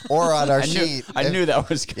 Or on our sheet. I knew that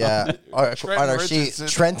was coming. Yeah. On our Richardson.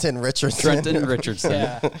 sheet, Trenton Richardson. Trenton Richardson.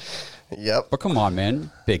 yeah. Yep. But come on,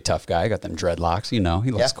 man. Big, tough guy. Got them dreadlocks. You know,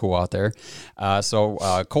 he looks Yeah. cool out there. So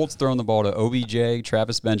Colt's throwing the ball to OBJ,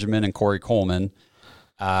 Travis Benjamin, and Corey Coleman.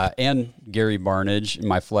 And Gary Barnage,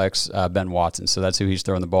 my flex, Ben Watson. So that's who he's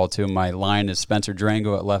throwing the ball to. My line is Spencer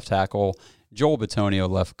Drango at left tackle, Joel Bitonio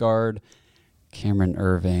left guard, Cameron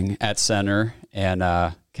Irving at center, and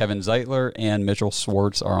Kevin Zeitler and Mitchell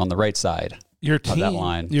Schwartz are on the right side. Your Of that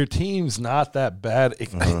line. Your team's not that bad.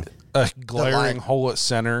 A glaring line. hole at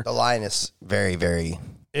center. The line is very, very.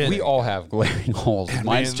 We all have glaring holes.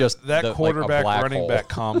 Mine's Man, just that like a quarterback black running hole. back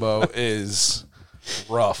combo is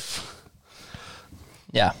rough.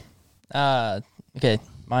 Yeah. Okay.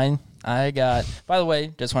 Mine. I got. By the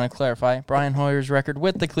way, just want to clarify. Brian Hoyer's record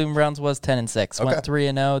with the Cleveland Browns was 10-6. Went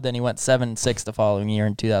 3-0. Then he went 7-6 the following year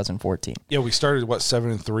in 2014. Yeah, we started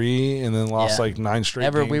 7-3 and then lost Yeah. like 9 straight.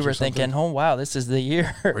 Ever games we or were something. thinking, oh wow, this is the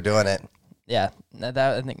year. We're doing it. Yeah,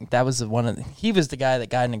 I think that was one of he was the guy that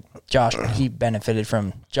guided Josh. He benefited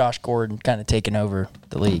from Josh Gordon kind of taking over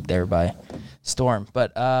the league there by storm.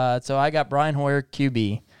 But so I got Brian Hoyer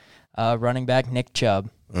QB, running back Nick Chubb,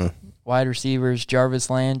 wide receivers Jarvis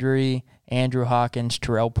Landry, Andrew Hawkins,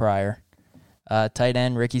 Terrell Pryor, tight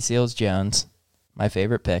end Ricky Seals Jones, my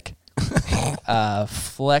favorite pick.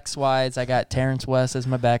 Flex wise, I got Terrence West as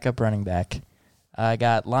my backup running back. I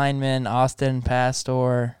got linemen Austin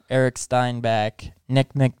Pastor, Eric Steinbach,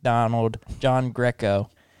 Nick McDonald, John Greco,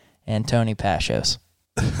 and Tony Pashos.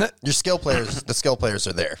 Your skill players, the skill players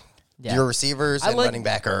are there. Yeah. Your receivers and running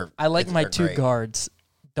back are. I like my are two great. guards.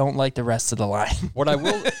 Don't like the rest of the line. What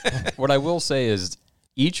I will say is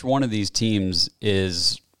each one of these teams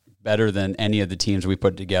is better than any of the teams we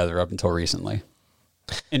put together up until recently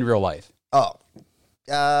in real life. Oh,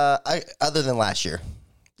 other than last year.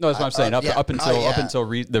 No, that's what I'm saying. Up until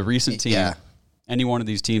the recent team, Yeah. any one of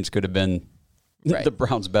these teams could have been Right. the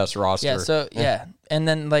Browns' best roster. Yeah, so and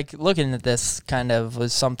then like looking at this kind of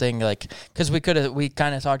was something like because we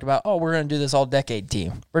kind of talked about we're gonna do this all decade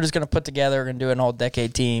team. We're just gonna put together, we're gonna do an all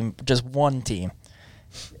decade team, just one team.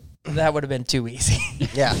 That would have been too easy.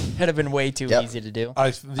 Yeah. It'd have been way too easy to do.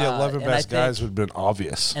 The 11 and I best guys think- would have been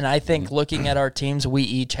obvious. And I think looking at our teams, we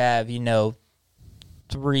each have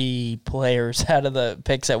 3 players out of the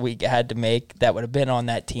picks that we had to make that would have been on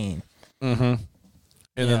that team.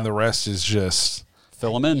 And then the rest is just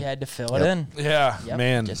Fill them in. You had to fill it in. yeah, Yep,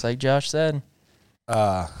 man. just like Josh said.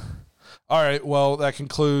 All right, well, that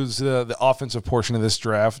concludes the offensive portion of this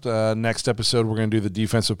draft. Next episode, we're going to do the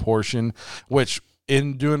defensive portion, which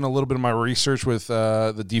in doing a little bit of my research with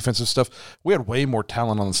the defensive stuff, we had way more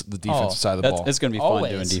talent on the defensive side of the ball. It's going to be fun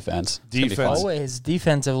Always. doing defense. It's gonna be Defense. fun. Always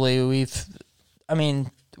defensively,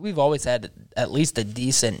 we've always had at least a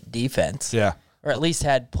decent defense. Yeah. Or at least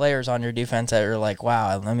had players on your defense that are like,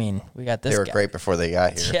 wow, we got this They were guy. great before they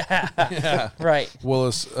got here. Yeah. Right.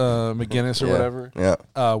 Willis McGinnis or whatever.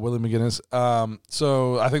 Yeah. Willie McGinnis.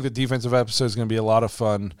 So I think the defensive episode is going to be a lot of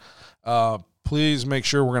fun. Please make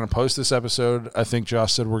sure we're going to post this episode. I think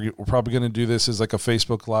Josh said we're probably going to do this as like a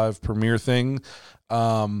Facebook Live premiere thing.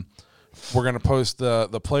 We're going to post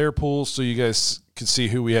the player pools so you guys can see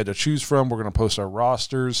who we had to choose from. We're going to post our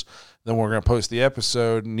rosters. Then we're going to post the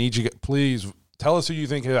episode. Please tell us who you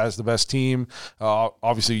think has the best team.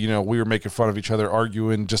 Obviously, we were making fun of each other,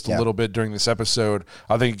 arguing just a little bit during this episode.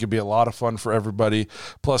 I think it could be a lot of fun for everybody.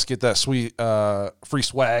 Plus, get that sweet free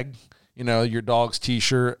swag, your dog's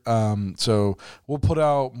T-shirt. So we'll put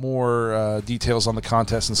out more details on the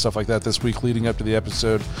contest and stuff like that this week leading up to the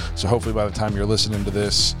episode. So hopefully by the time you're listening to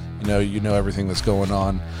this, you know everything that's going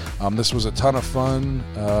on. This was a ton of fun.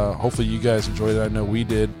 Hopefully you guys enjoyed it. I know we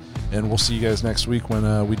did. And we'll see you guys next week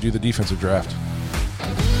when we do the defensive draft.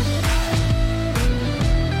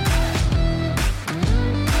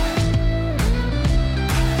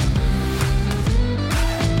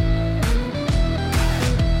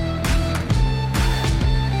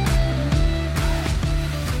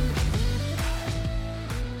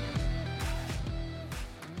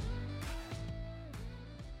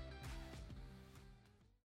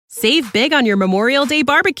 Save big on your Memorial Day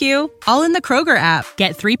barbecue, all in the Kroger app.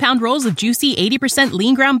 Get 3-pound rolls of juicy 80%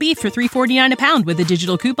 lean ground beef for $3.49 a pound with a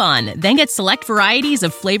digital coupon. Then get select varieties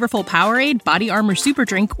of flavorful Powerade, Body Armor Super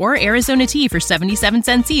Drink, or Arizona tea for 77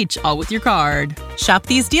 cents each, all with your card. Shop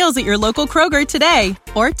these deals at your local Kroger today,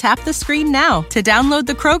 or tap the screen now to download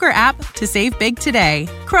the Kroger app to save big today.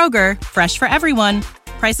 Kroger, fresh for everyone.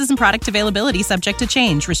 Prices and product availability subject to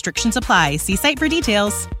change. Restrictions apply. See site for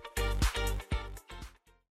details.